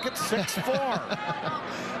thick at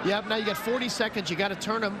 6-4. Yep, now you got 40 seconds. You got to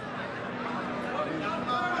turn him.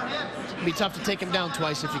 It'd be tough to take him down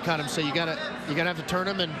twice if you cut him, so you gotta have to turn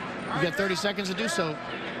him, and you got 30 seconds to do so.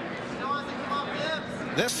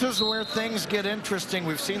 This is where things get interesting.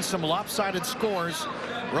 We've seen some lopsided scores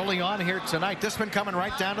early on here tonight. This one coming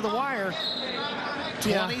right down to the wire.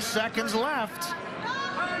 20 seconds left.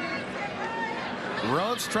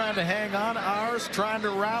 Rhodes trying to hang on. Ours trying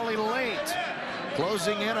to rally late.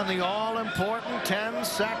 Closing in on the all-important 10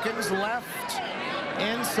 seconds left.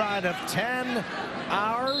 Inside of 10.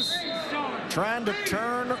 Ours trying to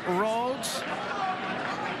turn Rhodes.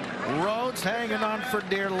 Rhodes hanging on for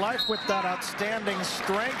dear life with that outstanding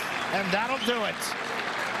strength, and that'll do it.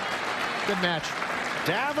 Good match.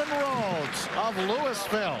 Davin Rhodes of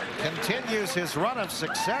Louisville continues his run of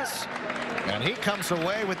success, and he comes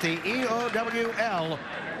away with the EOWL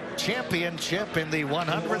Championship in the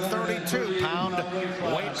 132-pound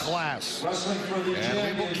weight class.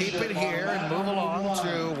 And we will keep it here and move along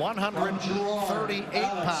to 138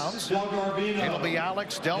 pounds. It'll be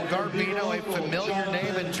Alex Del Garbino, a familiar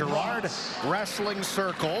name in Girard wrestling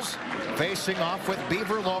circles, facing off with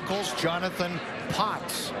Beaver Locals Jonathan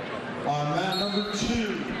Potts. On mat number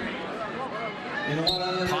 2.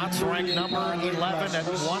 Potts ranked number 11 at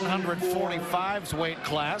 145's weight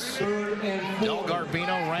class. Del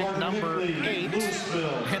Garbino ranked number 8.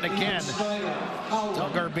 And again, Del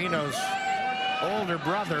Garbino's older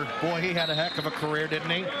brother, boy, he had a heck of a career, didn't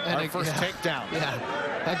he? Our first takedown. Yeah,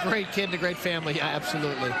 a great kid and a great family. Yeah,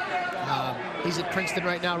 absolutely. He's at Princeton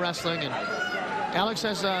right now wrestling, and Alex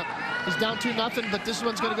has he's down 2-0, but this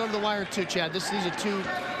one's going to go to the wire too, Chad. These are two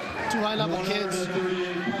high-level kids.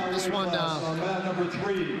 This one, a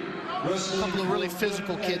couple of really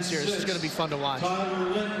physical kids here. This is going to be fun to watch. Tyler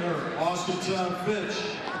Lintner, Austin Fitch,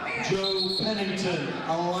 Joe Pennington,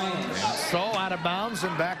 Alliance. So out of bounds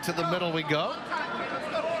and back to the middle we go.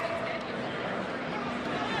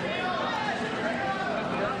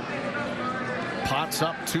 Potts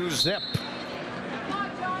up 2-zip.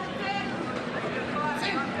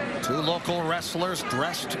 2 local wrestlers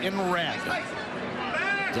dressed in red.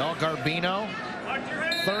 Del Garbino,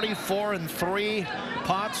 34-3.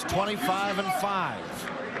 Potts, 25-5.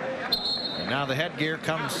 And now the headgear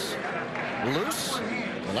comes loose.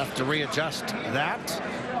 We'll have to readjust that.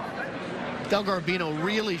 Del Garbino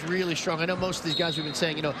really, really strong. I know most of these guys we've been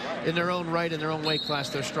saying, you know, in their own right, in their own weight class,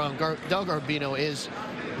 they're strong. Del Garbino is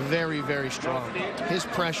very, very strong. His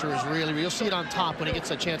pressure is really, you'll see it on top when he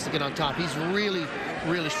gets a chance to get on top. He's really,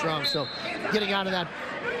 really strong. So getting out of that,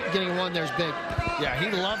 getting one there is big. Yeah,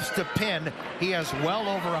 he loves to pin. He has well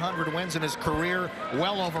over 100 wins in his career,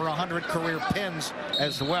 well over 100 career pins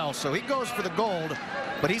as well. So he goes for the gold,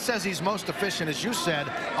 but he says he's most efficient, as you said,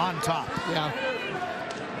 on top. Yeah.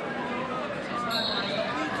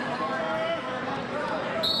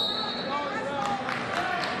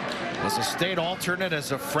 Was a state alternate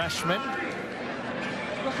as a freshman.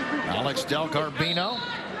 Alex Del Garbino,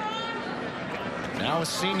 now a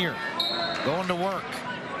senior, going to work.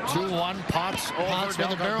 2-1 Potts over Potts Del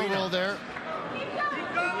with a barrel Garbino. roll there.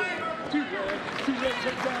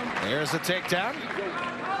 There's the takedown.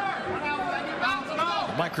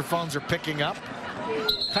 The microphones are picking up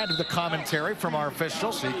kind of the commentary from our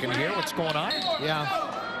officials, so you can hear what's going on. Yeah.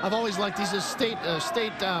 I've always liked these state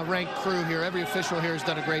ranked crew here. Every official here has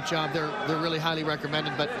done a great job. They're really highly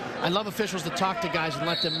recommended, but I love officials to talk to guys and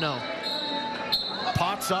let them know.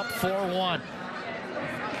 Potts up 4-1.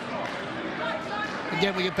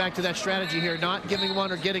 Again, we get back to that strategy here. Not giving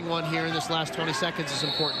one or getting one here in this last 20 seconds is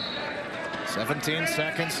important. 17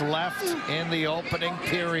 seconds left in the opening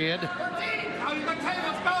period.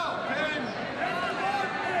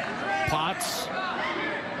 Potts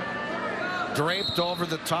draped over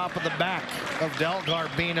the top of the back of Del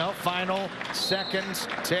Garbino. Final seconds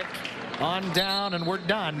tick on down, and we're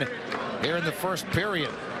done here in the first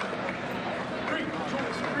period.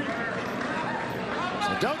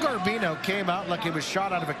 So Del Garbino came out like he was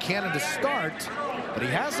shot out of a cannon to start, but he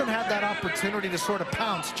hasn't had that opportunity to sort of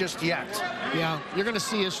pounce just yet. Yeah, you're going to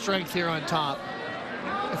see his strength here on top.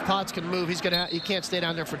 If Potts can move, he can't stay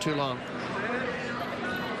down there for too long.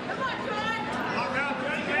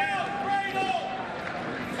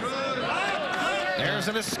 There's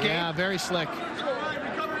an escape. Yeah, very slick.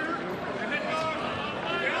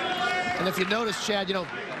 And if you notice, Chad, you know,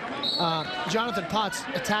 Jonathan Potts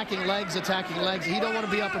attacking legs. He don't want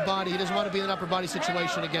to be upper body. He doesn't want to be in an upper body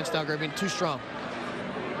situation against Del Garbino. Too strong.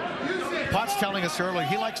 Potts telling us earlier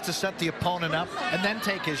he likes to set the opponent up and then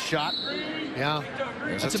take his shot. Yeah,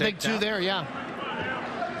 that's a big two there, yeah.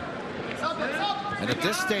 And at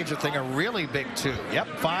this stage of thing, a really big two. Yep,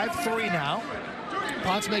 5-3 now.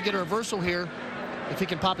 Potts may get a reversal here if he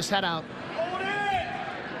can pop his head out.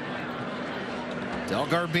 Del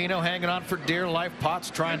Garbino hanging on for dear life. Potts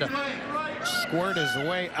trying to squirt his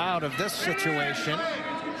way out of this situation.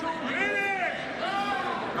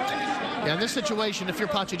 Yeah, in this situation, if you're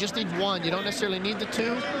Potts, you just need one. You don't necessarily need the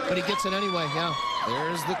two, but he gets it anyway, yeah.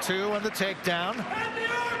 There's the two and the takedown.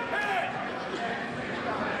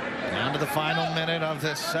 Down to the final minute of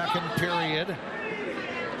this second period.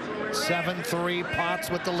 7-3, Potts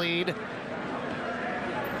with the lead.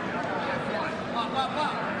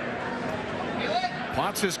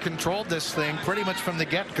 Potts has controlled this thing pretty much from the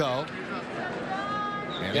get-go.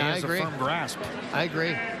 And yeah, he has I agree. a firm grasp. I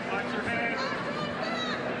agree.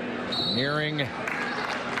 Nearing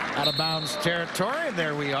out of bounds territory, and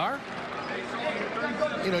there we are.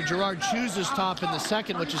 You know, Gerard chooses top in the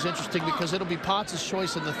second, which is interesting because it'll be Potts'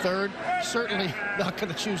 choice in the third. Certainly not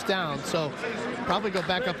going to choose down, so probably go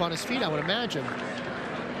back up on his feet, I would imagine.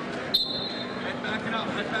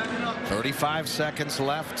 35 seconds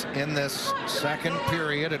left in this second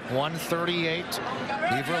period at 1:38.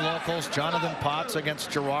 Beaver Locals, Jonathan Potts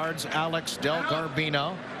against Gerard's Alex Del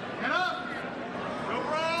Garbino.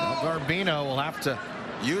 Del Garbino will have to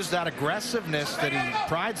use that aggressive-ness that he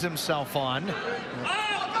prides himself on.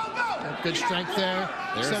 Good strength there.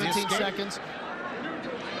 There's 17 seconds.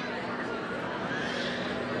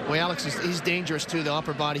 Boy, Alex, he's dangerous too, the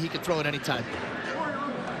upper body. He could throw it anytime.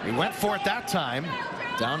 He went for it that time.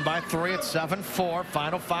 Down by 3 at 7-4.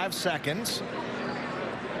 Final 5 seconds.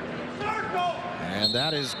 And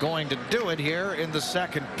that is going to do it here in the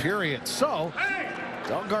second period. So,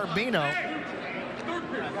 Del Garbino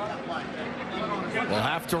will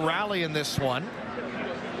have to rally in this one.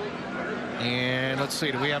 And let's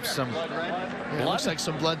see, do we have some blood? Yeah, looks like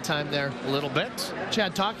some blood time there. A little bit.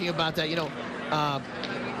 Chad, talking about that, you know,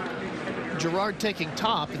 Gerard taking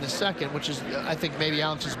top in the second, which is, I think, maybe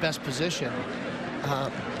Alex's best position.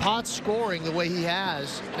 Potts scoring the way he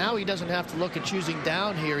has. Now he doesn't have to look at choosing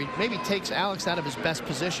down here. He maybe takes Alex out of his best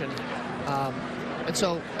position. And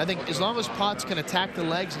so I think as long as Potts can attack the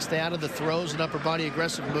legs and stay out of the throws and upper body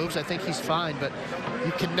aggressive moves, I think he's fine. But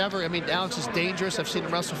you can never, I mean, Alex is dangerous. I've seen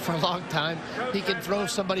him wrestle for a long time. He can throw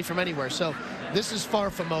somebody from anywhere. So this is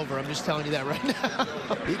far from over. I'm just telling you that right now.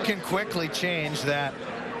 He can quickly change that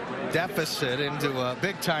deficit into a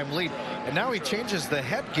big-time lead. And now he changes the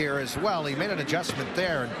headgear as well. He made an adjustment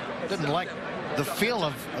there and didn't like the feel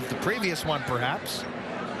of the previous one, perhaps.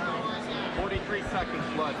 43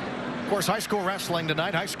 seconds left. Of course, high school wrestling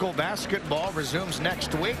tonight. High school basketball resumes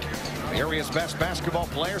next week. The area's best basketball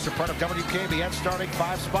players are part of WKBN Starting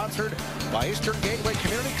 5, sponsored by Eastern Gateway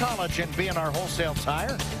Community College and B&R Wholesale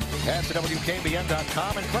Tire. Head to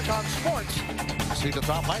WKBN.com and click on sports to see the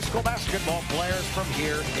top high school basketball players from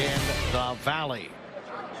here in the Valley.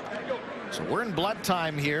 So we're in blood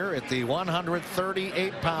time here at the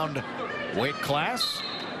 138-pound weight class.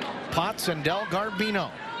 Potts and Del Garbino.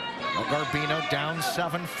 Del Garbino down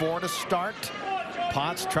 7-4 to start.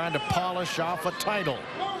 Potts trying to polish off a title.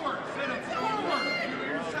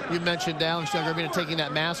 You mentioned Alex Del Garbino taking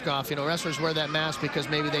that mask off. You know, wrestlers wear that mask because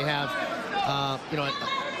maybe they have, you know,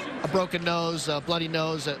 a broken nose, a bloody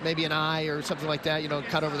nose, maybe an eye or something like that, you know,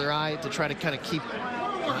 cut over their eye to try to kind of keep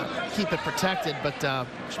it protected. But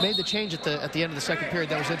she made the change at the end of the second period.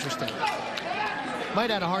 That was interesting. Might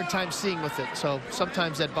have had a hard time seeing with it, so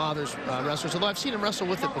sometimes that bothers wrestlers, although I've seen him wrestle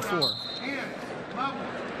with it before.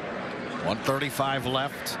 1:35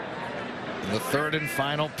 left in the third and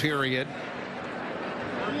final period.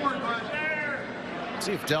 Let's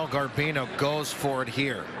see if Del Garbino goes for it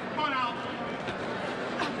here.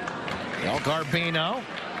 Del Garbino.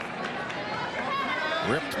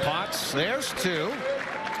 Ripped Potts. There's two.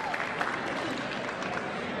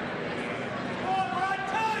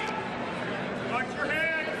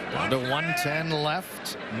 Down to 1:10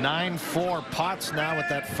 left. 9-4. Potts now with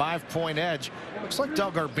that 5-point edge. Looks like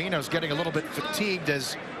Del Garbino's getting a little bit fatigued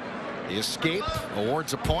as the escape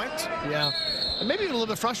awards a point. Yeah, and maybe even a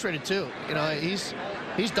little bit frustrated too. You know, he's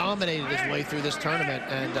dominated his way through this tournament,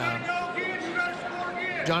 and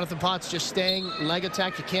Jonathan Potts just staying leg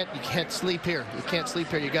attack. You can't sleep here. You can't sleep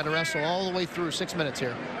here. You got to wrestle all the way through 6 minutes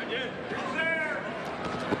here.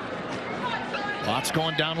 Potts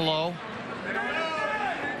going down low.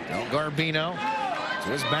 Del Garbino to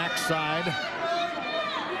his backside.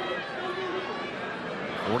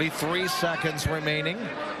 43 seconds remaining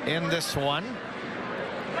in this one.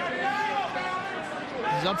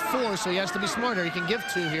 He's up 4, so he has to be smarter. He can give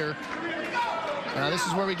 2 here. This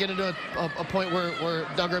is where we get into a point where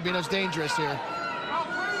Del Garbino's dangerous here.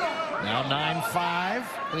 Now 9-5.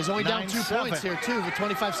 And he's only down 2 points here, too, with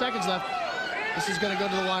 25 seconds left. This is going to go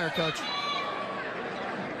to the wire, Coach.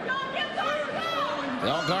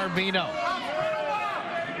 Del Garbino.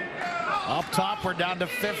 Up top, we're down to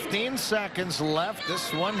 15 seconds left.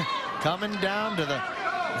 This one coming down to the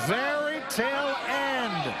very tail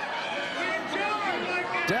end.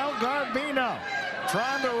 Del Garbino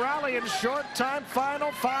trying to rally in short time.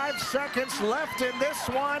 Final 5 seconds left in this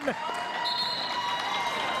one.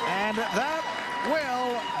 And that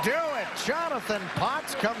will do it. Jonathan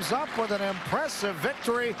Potts comes up with an impressive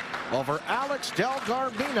victory over Alex Del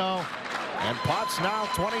Garbino. And Potts now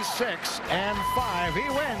 26-5. He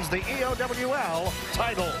wins the EOWL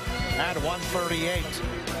title at 138.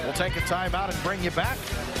 We'll take a timeout and bring you back.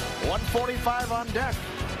 145 on deck.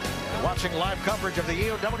 Watching live coverage of the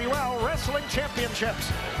EOWL Wrestling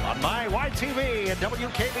Championships on MyYTV and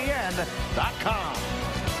WKBN.com.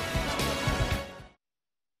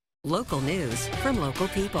 Local news from local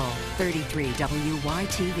people. 33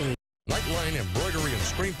 WYTV. Nightline Embroidery and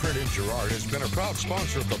Screen Print in Girard has been a proud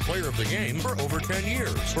sponsor of the Player of the Game for over 10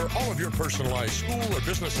 years. For all of your personalized school or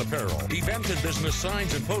business apparel, event and business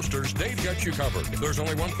signs and posters, they've got you covered. There's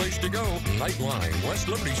only one place to go, Nightline, West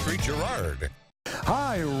Liberty Street, Girard.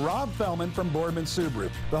 Hi, Rob Fellman from Boardman Subaru,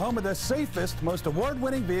 the home of the safest, most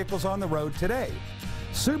award-winning vehicles on the road today.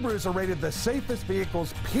 Subarus are rated the safest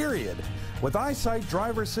vehicles, period, with EyeSight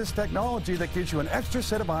driver assist technology that gives you an extra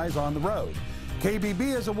set of eyes on the road.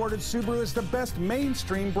 KBB has awarded Subaru as the best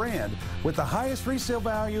mainstream brand with the highest resale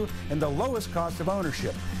value and the lowest cost of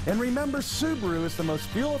ownership. And remember, Subaru is the most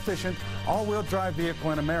fuel-efficient all-wheel drive vehicle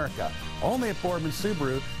in America. Only at Boardman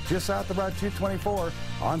Subaru, just south of Route 224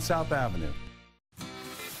 on South Avenue.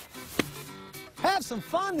 Have some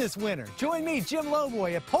fun this winter. Join me, Jim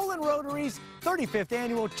Lowboy, at Poland Rotary's 35th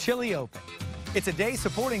Annual Chili Open. It's a day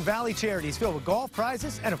supporting Valley charities filled with golf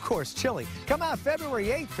prizes and, of course, chili. Come out February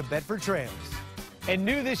 8th to Bedford Trails. And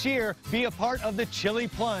new this year, be a part of the Chili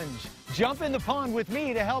Plunge. Jump in the pond with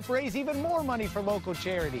me to help raise even more money for local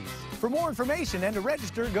charities. For more information and to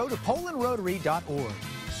register, go to PolandRotary.org.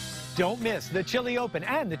 Don't miss the Chili Open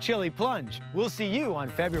and the Chili Plunge. We'll see you on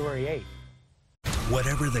February 8th.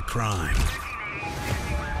 Whatever the crime.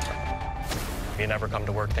 You never come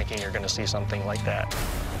to work thinking you're going to see something like that.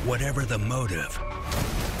 Whatever the motive.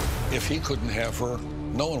 If he couldn't have her,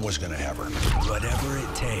 no one was going to have her. Whatever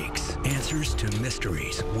it takes, answers to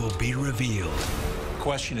mysteries will be revealed. The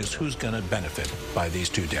question is, who's going to benefit by these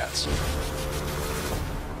two deaths?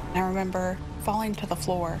 I remember falling to the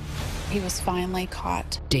floor He was finally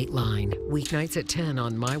caught. Dateline, weeknights at 10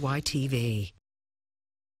 on MyYTV.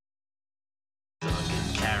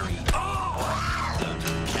 Carey.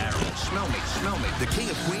 Carey. Smell me. The King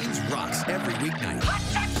of Queens rocks every weeknight.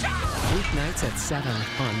 Weeknights at 7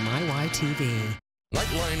 on MyYTV.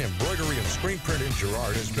 Nightline Embroidery and Screen Print in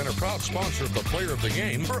Girard has been a proud sponsor of the Player of the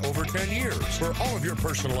Game for over 10 years. For all of your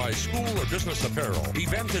personalized school or business apparel,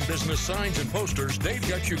 event and business signs and posters, they've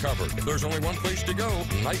got you covered. There's only one place to go,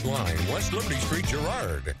 Nightline, West Liberty Street,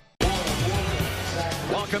 Girard.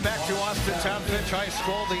 Welcome back to Austin Town Finch High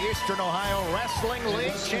School, the Eastern Ohio Wrestling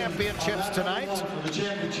League Championships tonight.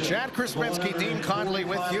 Chad Krasminski, Dean Conley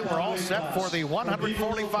with you. We're all set for the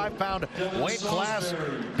 145-pound weight class.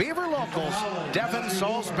 Beaver locals, Devin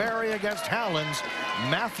Salisbury against Howland's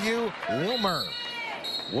Matthew Woomer.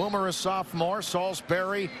 Woomer a sophomore,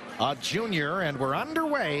 Salisbury a junior, and we're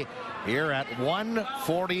underway here at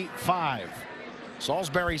 145.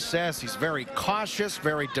 Salisbury says he's very cautious,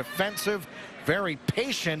 very defensive, very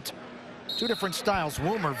patient. Two different styles.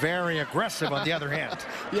 Woomer very aggressive on the other hand.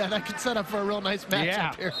 Yeah, that could set up for a real nice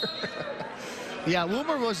matchup here. Yeah,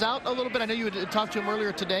 Woomer was out a little bit. I know you had talked to him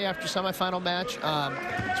earlier today after semifinal match.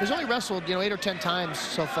 So he's only wrestled, 8 or 10 times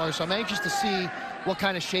so far. So I'm anxious to see what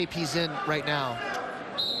kind of shape he's in right now.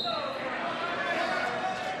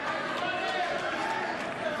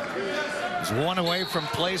 He's one away from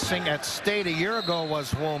placing at state a year ago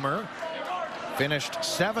was Woomer. Finished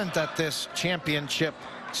 7th at this championship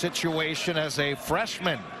situation as a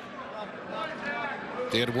freshman.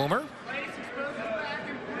 Did Woomer.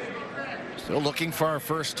 Still looking for our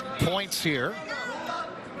first points here.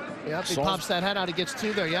 Yep, he pops that head out. He gets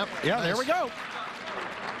 2 there. Yep. Yeah, nice. There we go.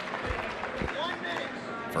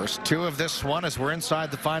 First 2 of this one as we're inside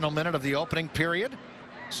the final minute of the opening period.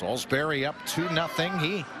 Salisbury up 2-0.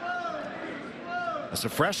 He, as a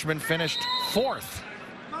freshman, finished 4th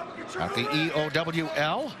at the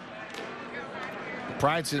EOWL. He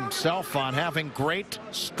prides himself on having great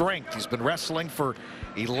strength. He's been wrestling for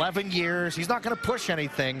 11 years. He's not going to push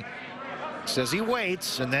anything. He says he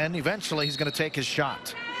waits, and then eventually he's going to take his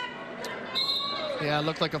shot. Yeah, it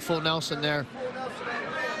looked like a full Nelson there.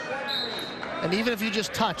 And even if you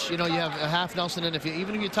just touch, you have a half Nelson, and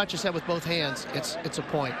even if you touch his head with both hands, it's a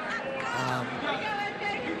point.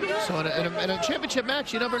 So in a championship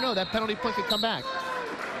match, you never know. That penalty point could come back.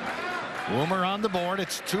 Woomer on the board.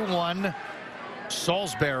 It's 2-1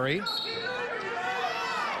 Salisbury.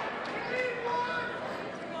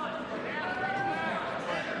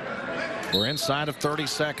 We're inside of 30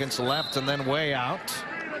 seconds left and then way out.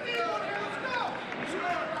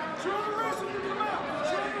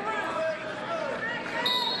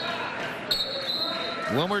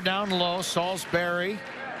 Woomer down low, Salisbury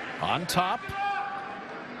on top.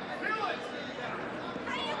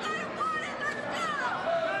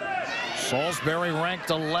 Salisbury ranked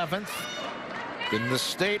 11th in the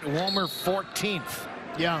state. Woomer 14th.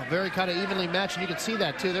 Yeah, very kind of evenly matched, and you can see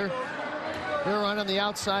that too. They're right on the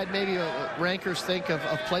outside. Maybe rankers think of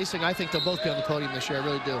placing. I think they'll both be on the podium this year. I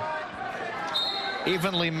really do.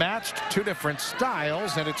 Evenly matched, 2 different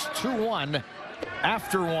styles, and it's 2-1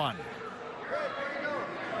 after 1.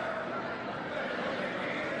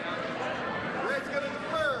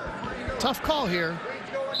 Tough call here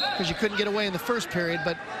because you couldn't get away in the first period,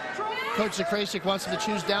 but Coach Zakrasik wants him to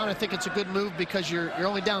choose down. I think it's a good move because you're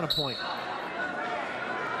only down a point.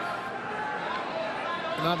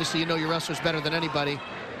 And obviously you know your wrestlers better than anybody.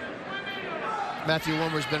 Matthew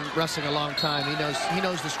Woomer's been wrestling a long time. He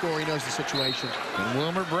knows the score, he knows the situation. Can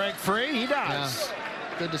Woomer break free? He does.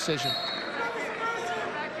 Yeah, good decision.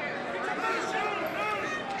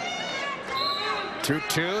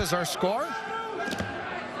 Two is our score.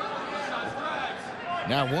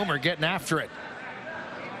 Now Woomer getting after it.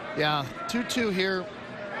 Yeah, 2-2 here.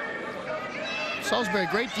 Salisbury,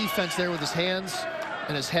 great defense there with his hands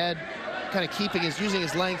and his head, kind of using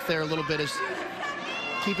his length there a little bit, is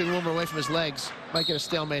keeping Woomer away from his legs. Might get a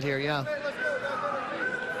stalemate here, yeah.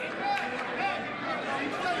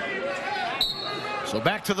 So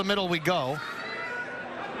back to the middle we go.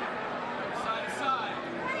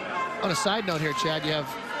 On a side note here, Chad, you have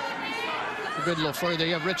a good little flurry there.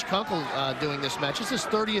 You have Rich Kunkel doing this match. It's his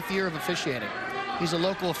 30th year of officiating. He's a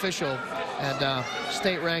local official and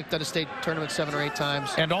state ranked, done a state tournament 7 or 8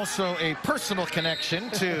 times. And also a personal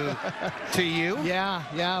connection to you.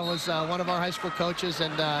 Yeah, was one of our high school coaches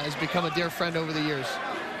and has become a dear friend over the years.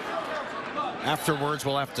 Afterwards,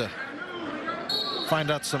 we'll have to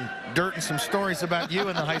find out some dirt and some stories about you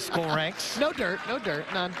in the high school ranks. No dirt,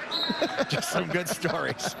 none. Just some good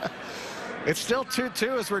stories. It's still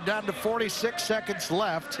 2-2 as we're down to 46 seconds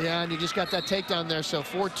left. Yeah, and you just got that takedown there, so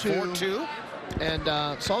 4-2. 4-2.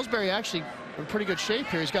 And Salisbury actually in pretty good shape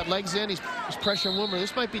here. He's got legs in. He's pressuring Woomer.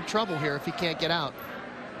 This might be trouble here if he can't get out.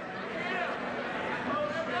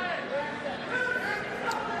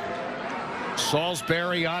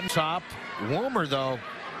 Salisbury on top. Woomer, though,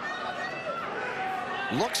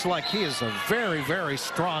 looks like he is a very, very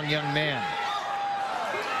strong young man.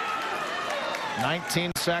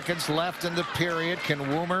 19 seconds left in the period. Can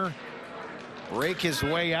Woomer break his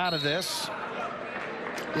way out of this?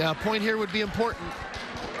 Yeah, a point here would be important.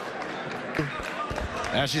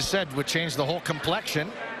 As you said, would change the whole complexion.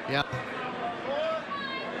 Yeah.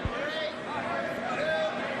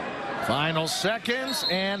 Final seconds,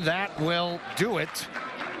 and that will do it.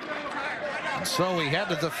 And so we head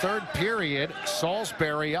to the third period.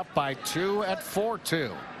 Salisbury up by 2 at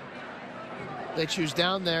 4-2. They choose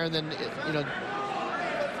down there, and then, you know,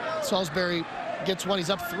 Salisbury gets one. He's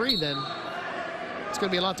up 3, then it's going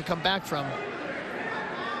to be a lot to come back from.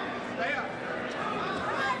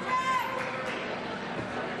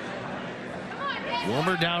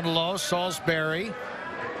 Woomer down low. Salisbury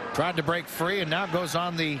tried to break free and now goes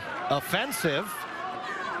on the offensive.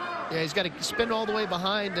 Yeah, he's got to spin all the way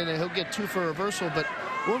behind, and he'll get 2 for reversal, but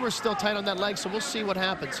Woomer's still tight on that leg, so we'll see what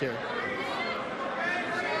happens here.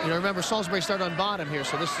 You know, remember, Salisbury started on bottom here,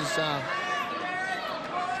 so this is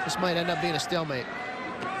this might end up being a stalemate.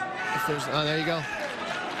 If there's, oh, there you go.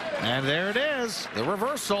 And there it is, the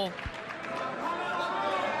reversal.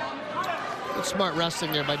 Good smart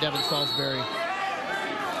wrestling there by Devin Salisbury.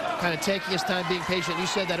 Kind of taking his time, being patient. You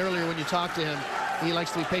said that earlier when you talked to him. He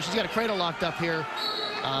likes to be patient. He's got a cradle locked up here.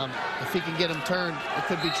 If he can get him turned, it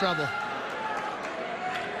could be trouble.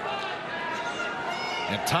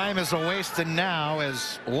 And time is a-wasting now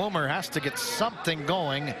as Woomer has to get something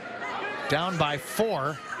going. Down by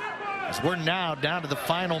 4 as we're now down to the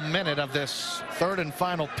final minute of this third and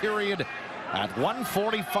final period at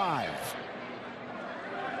 1:45.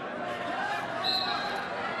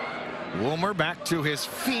 Woomer back to his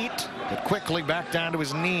feet, but quickly back down to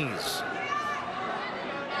his knees.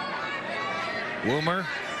 Woomer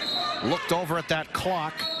looked over at that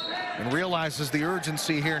clock and realizes the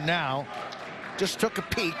urgency here now. Just took a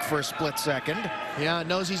peek for a split second. Yeah,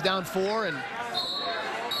 knows he's down 4, and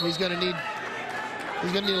he's going to need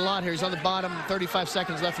a lot here. He's on the bottom, 35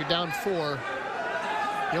 seconds left. You're down 4.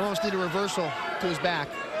 You almost need a reversal to his back.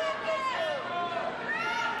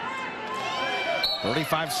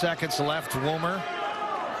 35 seconds left. Woomer.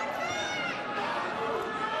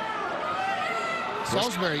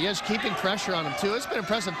 Salisbury, yes, keeping pressure on him too. It's been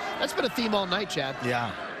impressive. That's been a theme all night, Chad.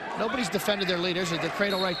 Yeah. Nobody's defended their leaders. The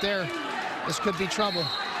cradle right there. This could be trouble.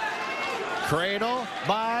 Cradle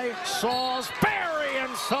by Salisbury,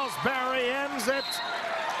 and Salisbury ends it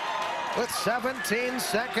with 17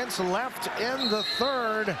 seconds left in the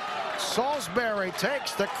third. Salisbury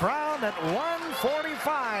takes the crown at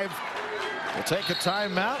 1:45. We'll take a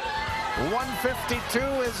timeout.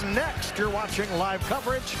 1:52 is next. You're watching live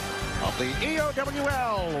coverage of the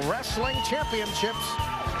EOWL Wrestling Championships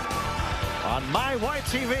on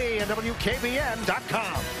MyYTV and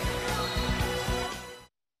WKBN.com.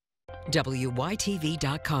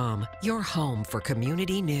 WYTV.com, your home for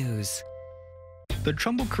community news. The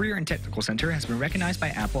Trumbull Career and Technical Center has been recognized by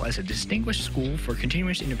Apple as a distinguished school for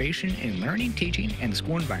continuous innovation in learning, teaching, and the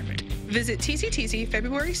school environment. Visit TCTC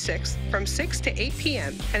February 6th from 6 to 8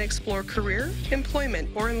 p.m. and explore career, employment,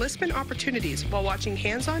 or enlistment opportunities while watching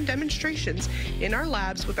hands-on demonstrations in our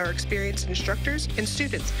labs with our experienced instructors and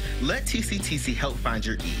students. Let TCTC help find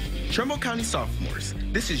your E. Trumbull County sophomores,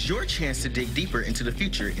 this is your chance to dig deeper into the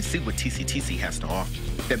future and see what TCTC has to offer.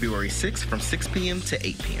 February 6th from 6 p.m. to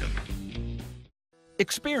 8 p.m.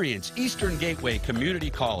 Experience Eastern Gateway Community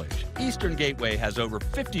College. Eastern Gateway has over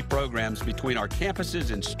 50 programs between our campuses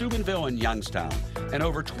in Steubenville and Youngstown, and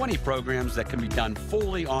over 20 programs that can be done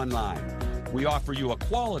fully online. We offer you a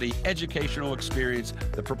quality educational experience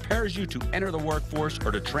that prepares you to enter the workforce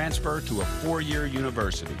or to transfer to a 4-year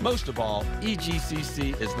university. Most of all,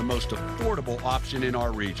 EGCC is the most affordable option in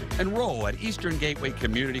our region. Enroll at Eastern Gateway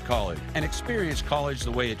Community College and experience college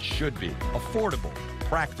the way it should be: affordable,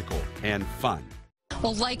 practical, and fun.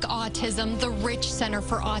 Well, like autism, the Rich Center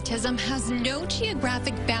for Autism has no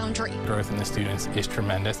geographic boundary. Growth in the students is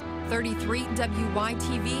tremendous. 33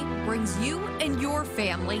 WYTV brings you and your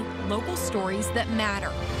family local stories that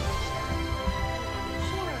matter.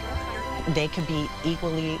 They could be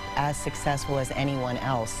equally as successful as anyone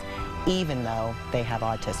else, even though they have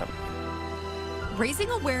autism. Raising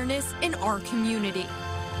awareness in our community.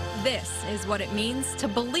 This is what it means to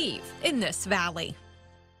believe in this valley.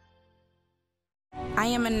 I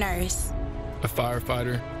am a nurse, a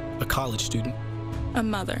firefighter, a college student, a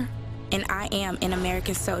mother, and I am an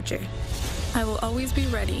American soldier. I will always be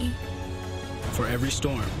ready for every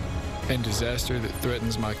storm and disaster that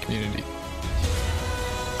threatens my community.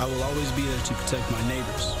 I will always be there to protect my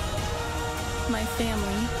neighbors, my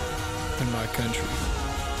family, and my country.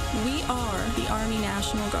 We are the Army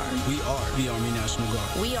National Guard. We are the Army National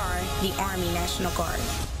Guard. We are the Army National Guard.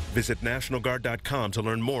 Visit NationalGuard.com to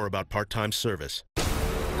learn more about part-time service. The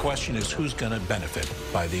question is, who's going to benefit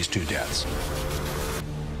by these two deaths?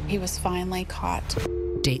 He was finally caught.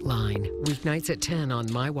 Dateline, weeknights at 10 on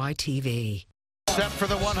MyYTV. Set for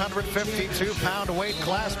the 152-pound weight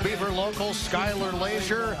class, Beaver local Skylar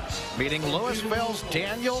Lazier meeting Louisville's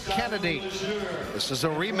Daniel Kennedy. This is a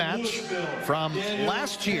rematch from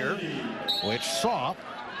last year, which saw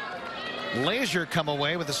Lazier come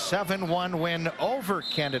away with a 7-1 win over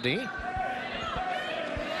Kennedy.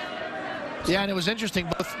 Yeah, and it was interesting.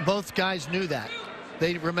 Both guys knew that.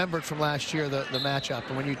 They remembered from last year the matchup.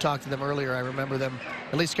 And when you talked to them earlier, I remember them,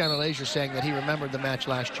 at least Skylar Lazier, saying that he remembered the match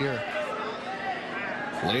last year.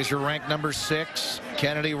 Lazier ranked number 6,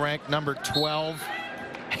 Kennedy ranked number 12.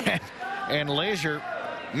 And Lazier,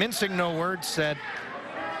 mincing no words, said,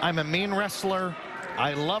 "I'm a mean wrestler.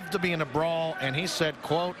 I love to be in a brawl." And he said,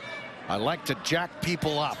 quote, "I like to jack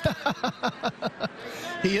people up."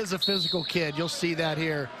 He is a physical kid. You'll see that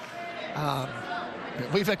here.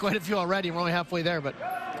 We've had quite a few already. We're only halfway there, but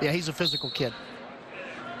yeah, he's a physical kid.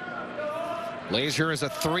 Lazier is a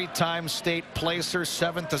 3-time state placer,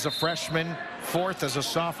 7th as a freshman, 4th as a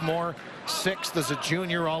sophomore, 6th as a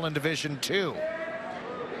junior, all in Division II.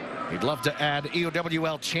 He'd love to add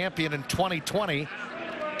EOWL champion in 2020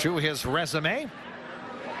 to his resume.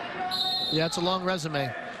 Yeah, it's a long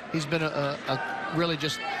resume. He's been really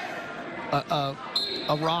just a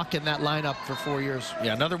rock in that lineup for 4 years.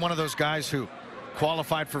 Yeah, another one of those guys who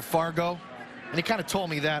qualified for Fargo. And he kind of told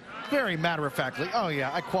me that very matter-of-factly. "Oh,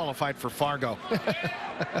 yeah, I qualified for Fargo."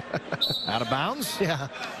 Out of bounds? Yeah.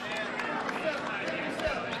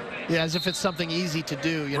 Yeah, as if it's something easy to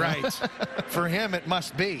do, you know? Right. For him, it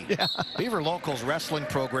must be. Yeah. Beaver Locals wrestling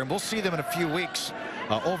program. We'll see them in a few weeks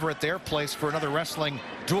over at their place for another wrestling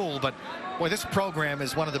duel. But, boy, this program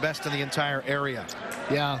is one of the best in the entire area.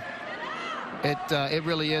 Yeah. It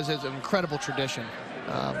really is. It's an incredible tradition.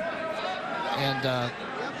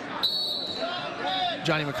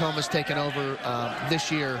 Johnny McComa's taken over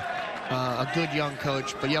this year, a good young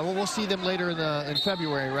coach. But yeah, we'll see them later in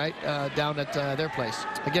February, right? Down at their place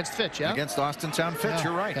against Fitch, yeah? Against Austintown Fitch, yeah.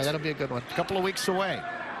 You're right. Yeah, that'll be a good one. A couple of weeks away.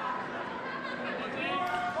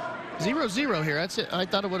 0-0 here. That's it. I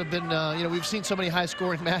thought it would have been, you know, we've seen so many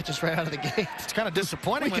high-scoring matches right out of the gate. It's kind of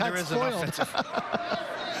disappointing when there is an offensive.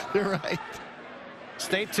 You're right.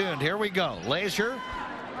 Stay tuned. Here we go. Lazier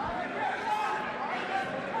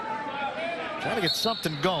trying to get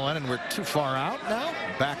something going, and we're too far out now.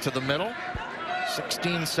 Back to the middle.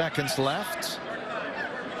 16 seconds left.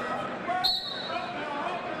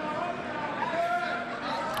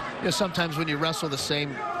 You know, sometimes when you wrestle the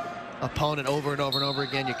same opponent over and over and over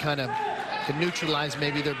again, you kind of can neutralize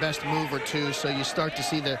maybe their best move or two, so you start to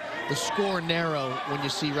see the score narrow when you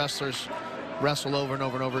see wrestlers wrestle over and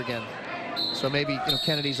over and over again. So maybe, you know,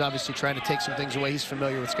 Kennedy's obviously trying to take some things away. He's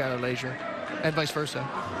familiar with Skylar Lazier, and vice versa.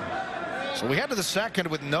 So we head to the second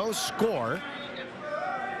with no score.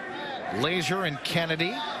 Lazier and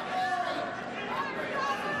Kennedy.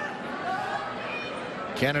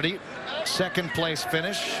 Kennedy, second place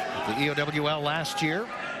finish, the EOWL last year.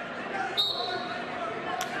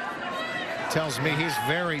 Tells me he's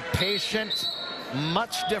very patient,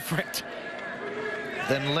 much different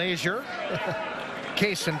than Lazier.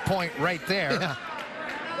 Case in point right there. Yeah.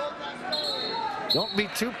 Don't be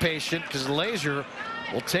too patient, because Lazier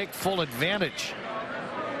will take full advantage.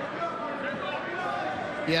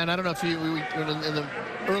 Yeah, and I don't know if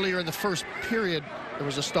earlier in the first period, there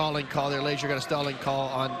was a stalling call there. Lazier got a stalling call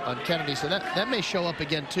on Kennedy, so that may show up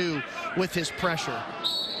again too with his pressure.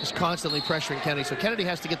 He's constantly pressuring Kennedy, so Kennedy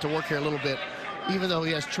has to get to work here a little bit. Even though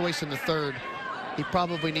he has choice in the third, he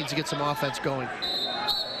probably needs to get some offense going.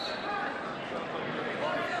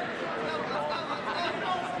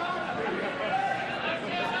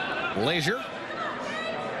 Lazier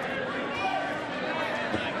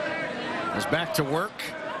is back to work.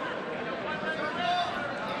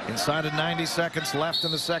 Inside of 90 seconds left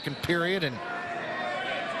in the second period, and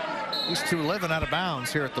these two living out of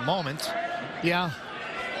bounds here at the moment. Yeah.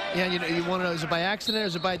 Yeah, you want to know, is it by accident or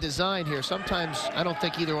is it by design here? Sometimes, I don't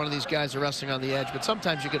think either one of these guys are wrestling on the edge, but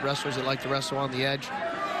sometimes you get wrestlers that like to wrestle on the edge.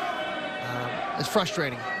 It's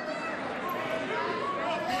frustrating.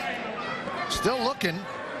 Still looking.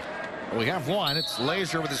 We have one. It's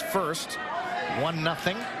Lazier with his first.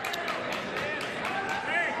 1-0.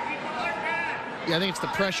 Yeah, I think it's the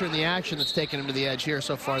pressure and the action that's taken him to the edge here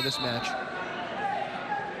so far this match.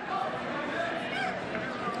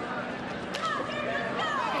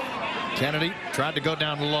 Kennedy tried to go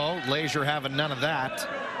down low. Lazier having none of that.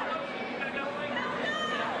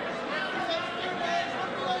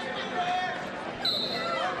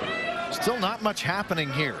 Still not much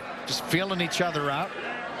happening here. Just feeling each other out.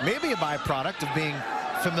 Maybe a byproduct of being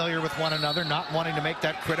familiar with one another, not wanting to make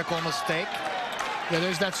that critical mistake. Yeah,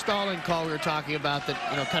 there's that stalling call we were talking about that,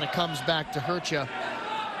 you know, kind of comes back to hurt you.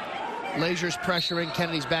 Lazier's pressuring,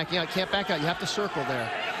 Kennedy's backing out. Can't back out, you have to circle there.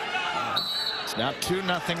 It's now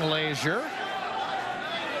 2-0 Lazier.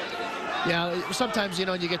 Yeah, sometimes, you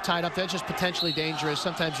know, you get tied up there, it's just potentially dangerous.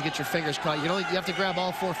 Sometimes you get your fingers caught. You have to grab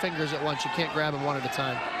all 4 fingers at once. You can't grab them one at a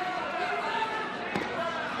time.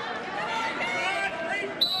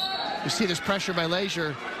 You see this pressure by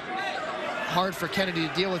Lazier. Hard for Kennedy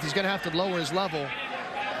to deal with. He's going to have to lower his level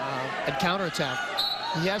and counterattack.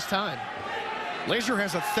 He has time. Lazier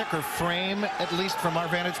has a thicker frame, at least from our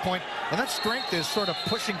vantage point, and that strength is sort of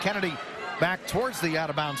pushing Kennedy back towards the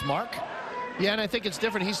out-of-bounds mark. Yeah, and I think it's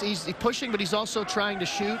different. He's pushing, but he's also trying to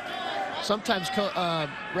shoot. Sometimes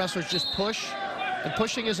wrestlers just push, and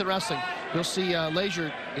pushing isn't wrestling. You'll see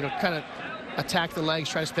Lazier, you know, kind of attack the legs,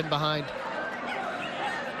 try to spin behind.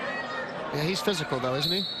 Yeah, he's physical, though,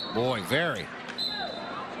 isn't he? Boy, very.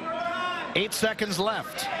 8 seconds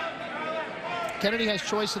left. Kennedy has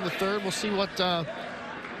choice in the third. We'll see what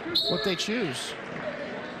they choose.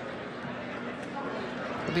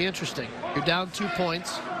 It'll be interesting. You're down 2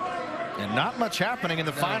 points. And not much happening in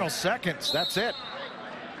the final seconds. That's it.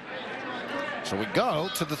 So we go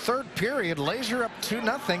to the third period. Lazier up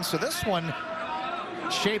 2-0. So this one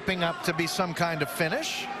shaping up to be some kind of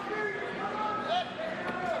finish.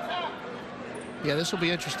 Yeah, this will be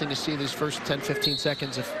interesting to see these first 10-15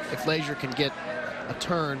 seconds if Lazier can get a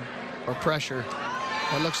turn or pressure.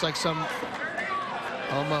 It looks like some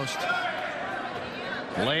almost.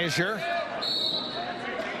 Lazier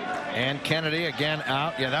and Kennedy again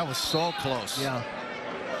out. Yeah, that was so close. Yeah.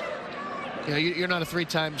 You know, you're not a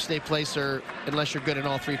 3-time state placer unless you're good in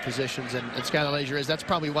all 3 positions, and Skylar Lazier is. That's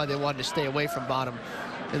probably why they wanted to stay away from bottom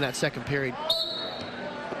in that second period.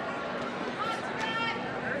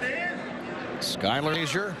 Skylar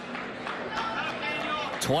Lazier,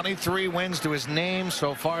 23 wins to his name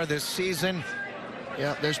so far this season.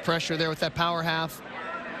 Yeah, there's pressure there with that power half.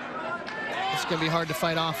 It's going to be hard to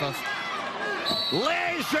fight off of.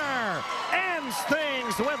 Lazier ends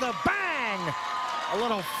things with a bang. A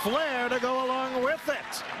little flair to go along with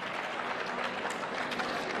it.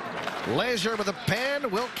 Lazier with a pin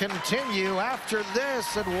will continue after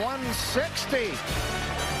this at 160.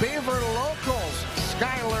 Beaver Locals,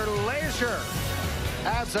 Skylar Lazier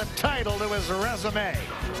adds a title to his resume.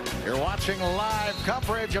 You're watching live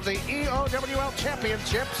coverage of the EOWL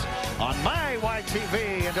Championships on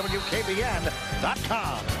MyYTV and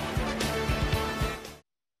WKBN.com.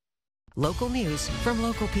 Local news from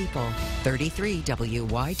local people. 33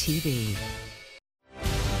 WYTV.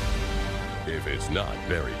 If it's not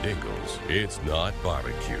Barry Dingles, it's not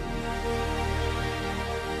barbecue.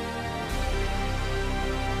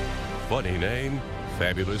 Funny name,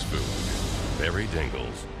 fabulous food. Barry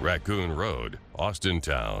Dingles, Raccoon Road,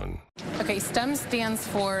 Austintown. Okay, STEM stands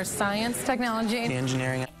for science, technology,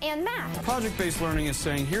 engineering, and math. Project-based learning is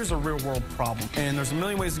saying, here's a real-world problem, and there's a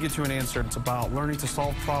million ways to get to an answer. It's about learning to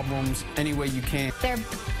solve problems any way you can. They're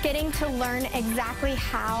getting to learn exactly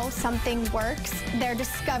how something works. They're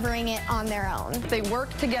discovering it on their own. They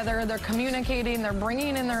work together, they're communicating, they're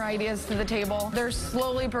bringing in their ideas to the table. They're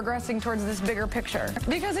slowly progressing towards this bigger picture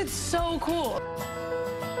because it's so cool.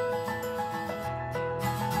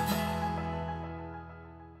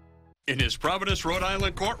 In his Providence, Rhode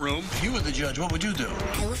Island courtroom. If you were the judge, what would you do?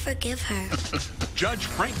 I will forgive her. Judge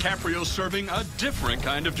Frank Caprio serving a different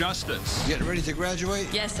kind of justice. Getting ready to graduate?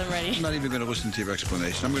 Yes, I'm ready. I'm not even going to listen to your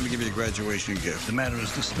explanation. I'm going to give you a graduation gift. The matter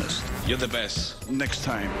is dismissed. You're the best. Next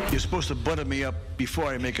time, you're supposed to butter me up before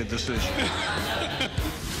I make a decision.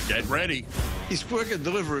 Get ready. He's working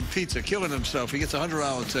delivering pizza, killing himself. He gets a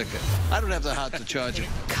 $100 ticket. I don't have the heart to charge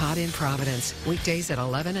him. Caught in Providence, weekdays at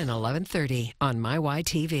 11 and 11:30 on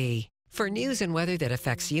MyYTV. For news and weather that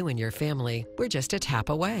affects you and your family, we're just a tap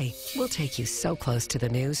away. We'll take you so close to the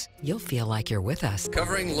news, you'll feel like you're with us.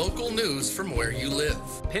 Covering local news from where you live.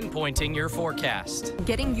 Pinpointing your forecast.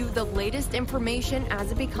 Getting you the latest information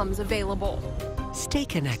as it becomes available. Stay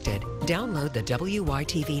connected. Download the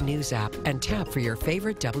WYTV News app and tap for your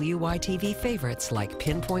favorite WYTV favorites like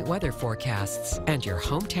Pinpoint Weather Forecasts and your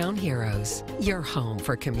hometown heroes. Your home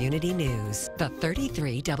for community news. The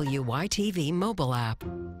 33 WYTV mobile app.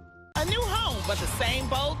 A new home, but the same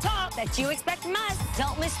bold talk that you expect from us.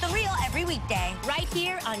 Don't miss The Real every weekday, right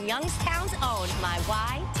here on Youngstown's own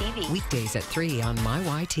MyYTV. Weekdays at 3 on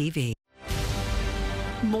MyYTV.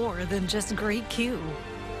 More than just great Q.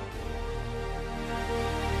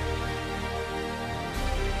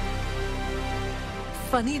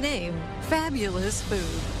 Funny name, fabulous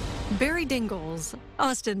food. Barry Dingles,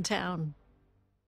 Austintown.